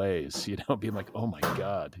like a malaise, being like, oh my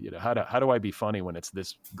God, how do I be funny when it's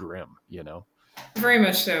this grim, Very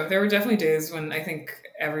much so. There were definitely days when I think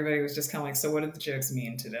everybody was just kind of like, so what did the jokes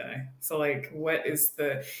mean today? So like, what is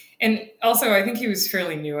and also I think he was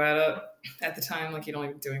fairly new at it at the time. Like he'd only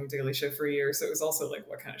been doing Daily Show for a year. So it was also like,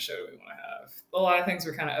 what kind of show do we want to have? A lot of things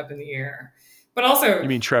were kind of up in the air, but also. You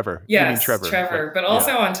mean Trevor? Yes, Trevor. Like, but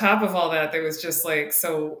also on top of all that, there was just like,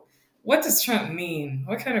 so what does Trump mean?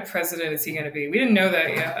 What kind of president is he going to be? We didn't know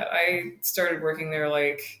that yet. I started working there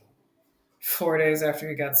like 4 days after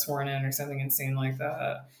he got sworn in or something insane like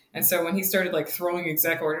that. And so when he started like throwing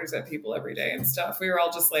exec orders at people every day and stuff, we were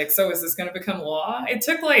all just like, so is this going to become law? It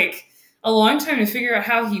took like a long time to figure out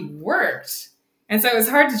how he worked. And so it was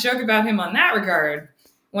hard to joke about him on that regard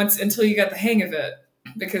until you got the hang of it,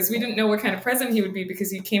 because we didn't know what kind of president he would be,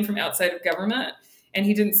 because he came from outside of government and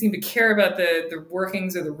he didn't seem to care about the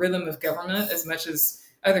workings or the rhythm of government as much as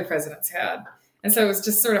other presidents had. And so it's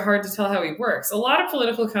just sort of hard to tell how he works. A lot of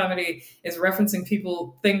political comedy is referencing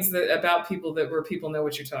things about people that where people know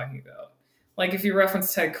what you're talking about. Like if you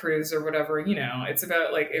reference Ted Cruz or whatever, it's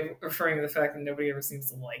about like referring to the fact that nobody ever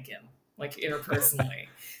seems to like him, like interpersonally.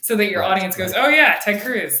 So that your audience goes, oh yeah, Ted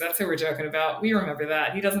Cruz, that's who we're joking about. We remember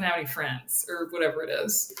that. He doesn't have any friends or whatever it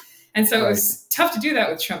is. And so it was tough to do that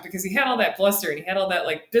with Trump because he had all that bluster and he had all that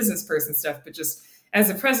like business person stuff, but just as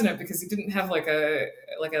a president, because he didn't have like a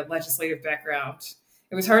legislative background,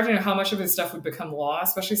 it was hard to know how much of his stuff would become law,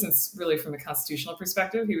 especially since really from a constitutional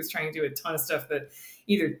perspective, he was trying to do a ton of stuff that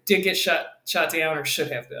either did get shot down or should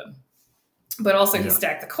have been. But also he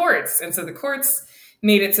stacked the courts. And so the courts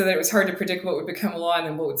made it so that it was hard to predict what would become law and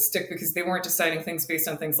then what would stick because they weren't deciding things based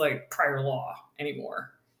on things like prior law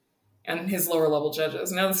anymore. And his lower level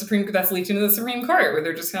judges. Now that's leaked into the Supreme Court where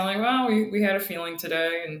they're just kind of like, well, we had a feeling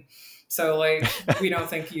today. And so like, we don't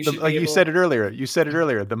think you should like you said it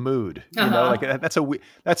earlier, the mood, like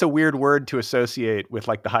that's a weird word to associate with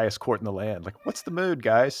like the highest court in the land. Like, what's the mood,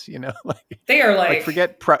 guys? Like they are like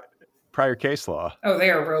forget prior case law. Oh, they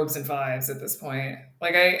are robes and vibes at this point.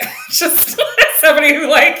 Like I just somebody who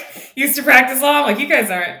like used to practice law. I'm like, you guys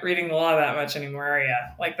aren't reading the law that much anymore, are you?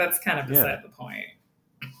 Like that's kind of beside the point.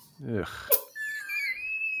 Ugh.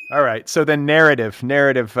 All right. So then narrative,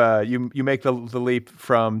 you make the leap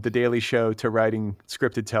from The Daily Show to writing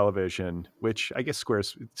scripted television, which I guess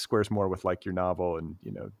squares more with like your novel and,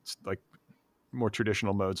 like more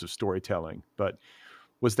traditional modes of storytelling. But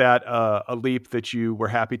was that a leap that you were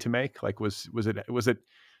happy to make? Like, was it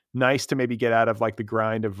nice to maybe get out of like the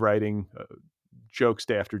grind of writing jokes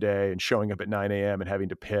day after day and showing up at 9 a.m. and having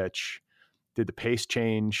to pitch? Did the pace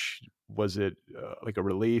change? Was it like a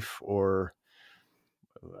relief, or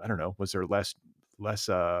I don't know, was there less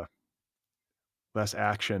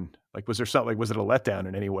action? Like, was there something, like, was it a letdown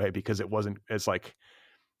in any way because it wasn't as like,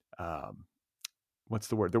 what's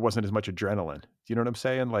the word? There wasn't as much adrenaline. Do you know what I'm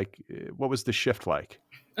saying? Like, what was the shift like?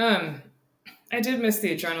 I did miss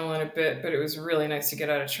the adrenaline a bit, but it was really nice to get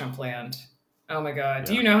out of Trump land. Oh my God. Yeah.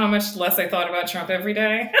 Do you know how much less I thought about Trump every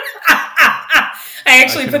day? I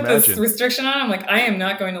actually put this restriction on. I'm like, I am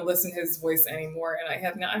not going to listen to his voice anymore. And I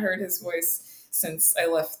have not heard his voice since I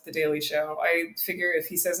left The Daily Show. I figure if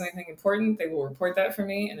he says anything important, they will report that for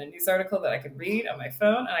me in a news article that I can read on my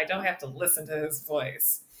phone, and I don't have to listen to his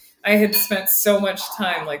voice. I had spent so much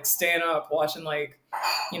time like staying up watching 11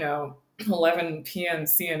 p.m.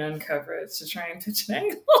 CNN coverage to try and pitch an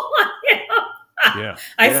angle on him.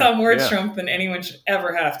 I saw more Trump than anyone should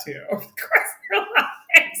ever have to over the course of their lives.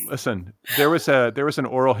 Listen, there was an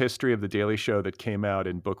oral history of The Daily Show that came out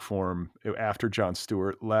in book form after Jon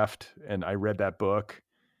Stewart left, and I read that book.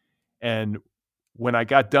 And when I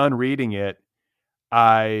got done reading it,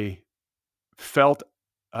 I felt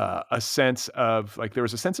a sense of like, there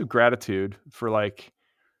was a sense of gratitude for like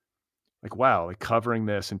wow, like covering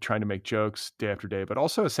this and trying to make jokes day after day, but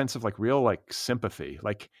also a sense of like real like sympathy.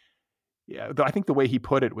 Like, yeah, I think the way he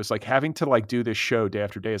put it was like having to like do this show day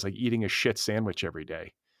after day is like eating a shit sandwich every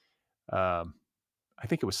day. I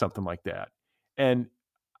think it was something like that. And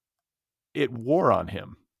it wore on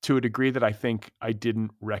him to a degree that I think I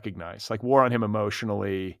didn't recognize, like wore on him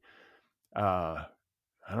emotionally. I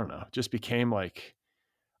don't know, just became like,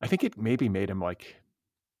 I think it maybe made him like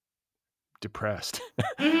depressed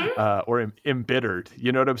or embittered.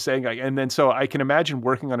 You know what I'm saying? And then, so I can imagine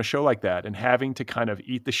working on a show like that and having to kind of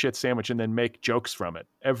eat the shit sandwich and then make jokes from it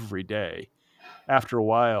every day. After a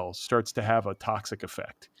while starts to have a toxic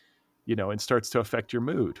effect, and starts to affect your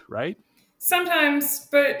mood, right? Sometimes,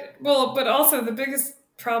 but also the biggest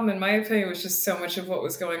problem in my opinion was just so much of what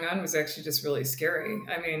was going on was actually just really scary.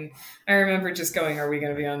 I mean, I remember just going, are we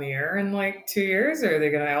going to be on the air in like 2 years, or are they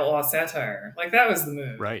going to outlaw satire? Like that was the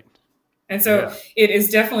move. Right. And so it is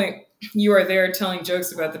definitely, you are there telling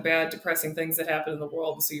jokes about the bad, depressing things that happen in the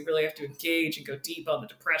world. And so you really have to engage and go deep on the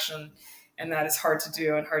depression. And that is hard to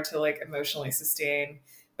do and hard to like emotionally sustain.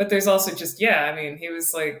 But there's also just, he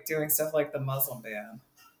was like doing stuff like the Muslim ban,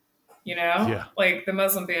 like the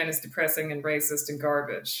Muslim ban is depressing and racist and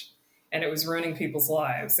garbage. And it was ruining people's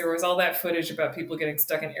lives. There was all that footage about people getting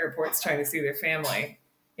stuck in airports trying to see their family.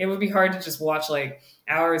 It would be hard to just watch like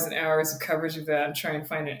hours and hours of coverage of that and try and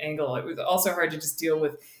find an angle. It was also hard to just deal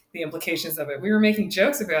with the implications of it. We were making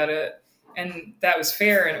jokes about it, and that was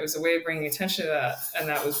fair, and it was a way of bringing attention to that, and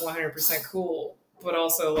that was 100% cool. But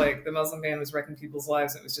also, like, the Muslim ban was wrecking people's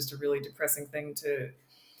lives. It was just a really depressing thing to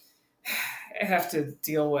have to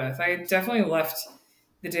deal with. I definitely left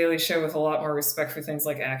The Daily Show with a lot more respect for things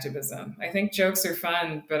like activism. I think jokes are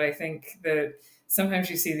fun, but I think that sometimes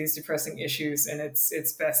you see these depressing issues and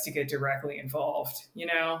it's best to get directly involved,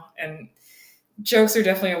 and jokes are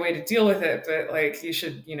definitely a way to deal with it, but like you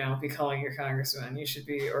should, be calling your congressman. You should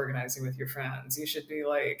be organizing with your friends. You should be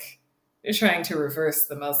like, you're trying to reverse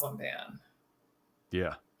the Muslim ban.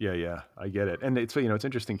 Yeah. I get it. And it's, it's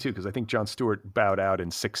interesting too, because I think Jon Stewart bowed out in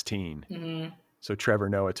 2016. Mm-hmm. So Trevor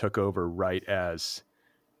Noah took over right as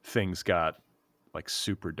things got like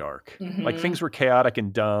super dark. Mm-hmm. Like things were chaotic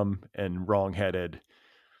and dumb and wrongheaded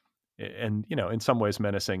and, in some ways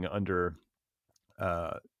menacing under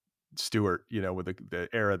Stewart, with the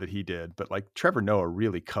era that he did. But like Trevor Noah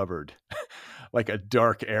really covered like a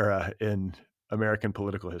dark era in American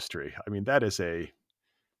political history. I mean, that's a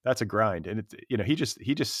grind. And he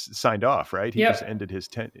just signed off, right? He just ended his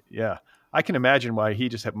yeah. I can imagine why he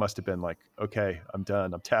just must have been like, okay, I'm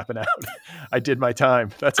done. I'm tapping out. I did my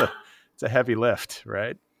time. It's a heavy lift,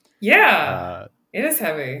 right? Yeah, it is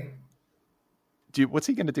heavy. What's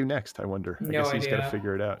he going to do next? I wonder. I guess he's got to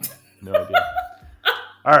figure it out. No idea.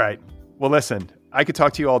 All right. Well, listen, I could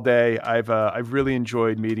talk to you all day. I've really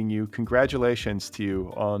enjoyed meeting you. Congratulations to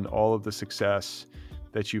you on all of the success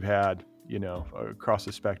that you've had, across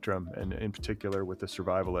the spectrum and in particular with the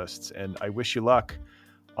survivalists. And I wish you luck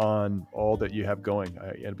on all that you have going.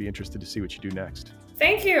 I'd be interested to see what you do next.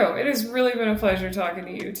 Thank you. It has really been a pleasure talking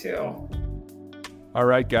to you too. All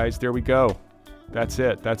right, guys, there we go. That's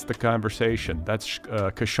it. That's the conversation. That's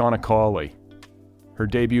Kashana Cauley. Her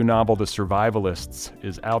debut novel, The Survivalists,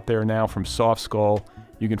 is out there now from Soft Skull.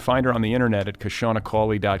 You can find her on the internet at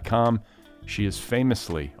KashanaCauley.com. She is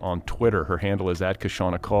famously on Twitter. Her handle is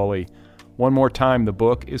 @KashanaCauley. One more time, the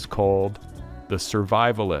book is called The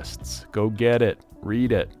Survivalists. Go get it.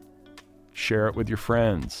 Read it. Share it with your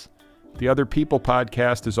friends. The Other People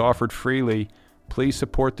podcast is offered freely. Please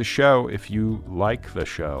support the show if you like the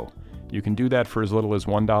show. You can do that for as little as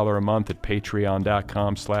 $1 a month at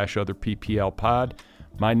patreon.com/otherpplpod.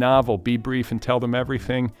 My novel, Be Brief and Tell Them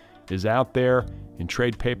Everything, is out there in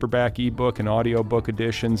trade paperback, ebook, and audiobook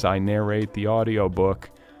editions. I narrate the audiobook.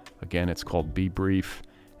 Again, it's called Be Brief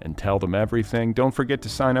and Tell Them Everything. Don't forget to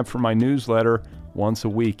sign up for my newsletter once a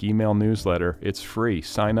week, email newsletter. It's free.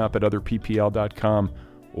 Sign up at otherppl.com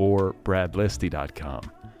or bradlisty.com.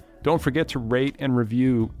 Don't forget to rate and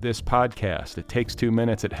review this podcast. It takes 2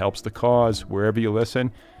 minutes. It helps the cause. Wherever you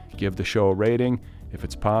listen, give the show a rating. If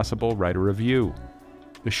it's possible, write a review.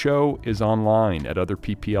 The show is online at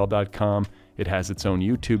otherppl.com. It has its own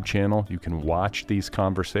YouTube channel. You can watch these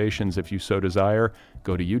conversations if you so desire.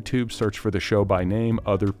 Go to YouTube, search for the show by name,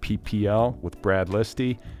 Other PPL with Brad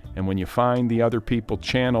Listy. And when you find the Other People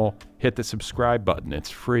channel, hit the subscribe button.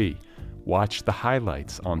 It's free. Watch the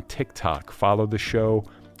highlights on TikTok. Follow the show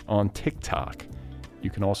on TikTok.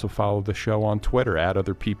 You can also follow the show on Twitter at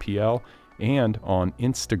OtherPPL and on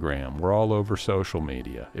Instagram. We're all over social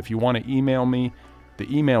media. If you want to email me,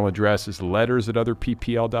 the email address is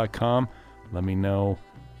letters@otherppl.com. Let me know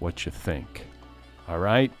what you think. All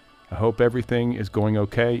right? I hope everything is going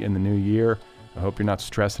okay in the new year. I hope you're not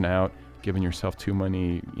stressing out, giving yourself too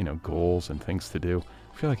many, goals and things to do.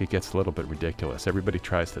 I feel like it gets a little bit ridiculous. Everybody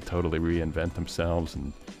tries to totally reinvent themselves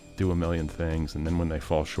and do a million things, and then when they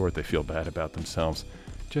fall short, they feel bad about themselves.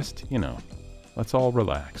 Just, let's all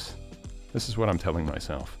relax. This is what I'm telling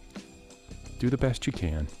myself. Do the best you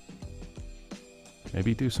can.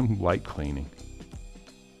 Maybe do some light cleaning.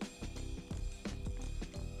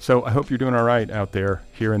 So I hope you're doing all right out there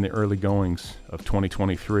here in the early goings of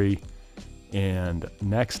 2023. And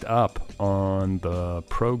next up on the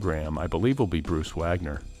program, I believe will be Bruce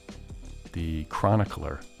Wagner, the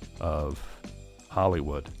chronicler of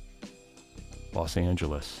Hollywood, Los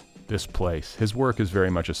Angeles, this place. His work is very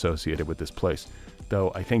much associated with this place,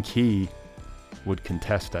 though I think he would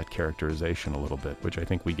contest that characterization a little bit, which I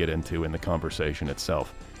think we get into in the conversation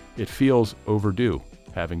itself. It feels overdue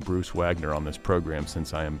having Bruce Wagner on this program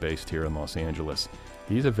since I am based here in Los Angeles.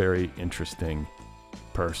 He's a very interesting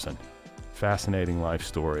person, fascinating life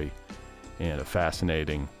story, and a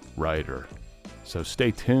fascinating writer. So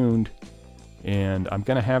stay tuned, and I'm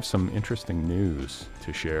going to have some interesting news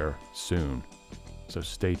to share soon. So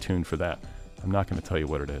stay tuned for that. I'm not going to tell you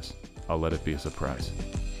what it is. I'll let it be a surprise.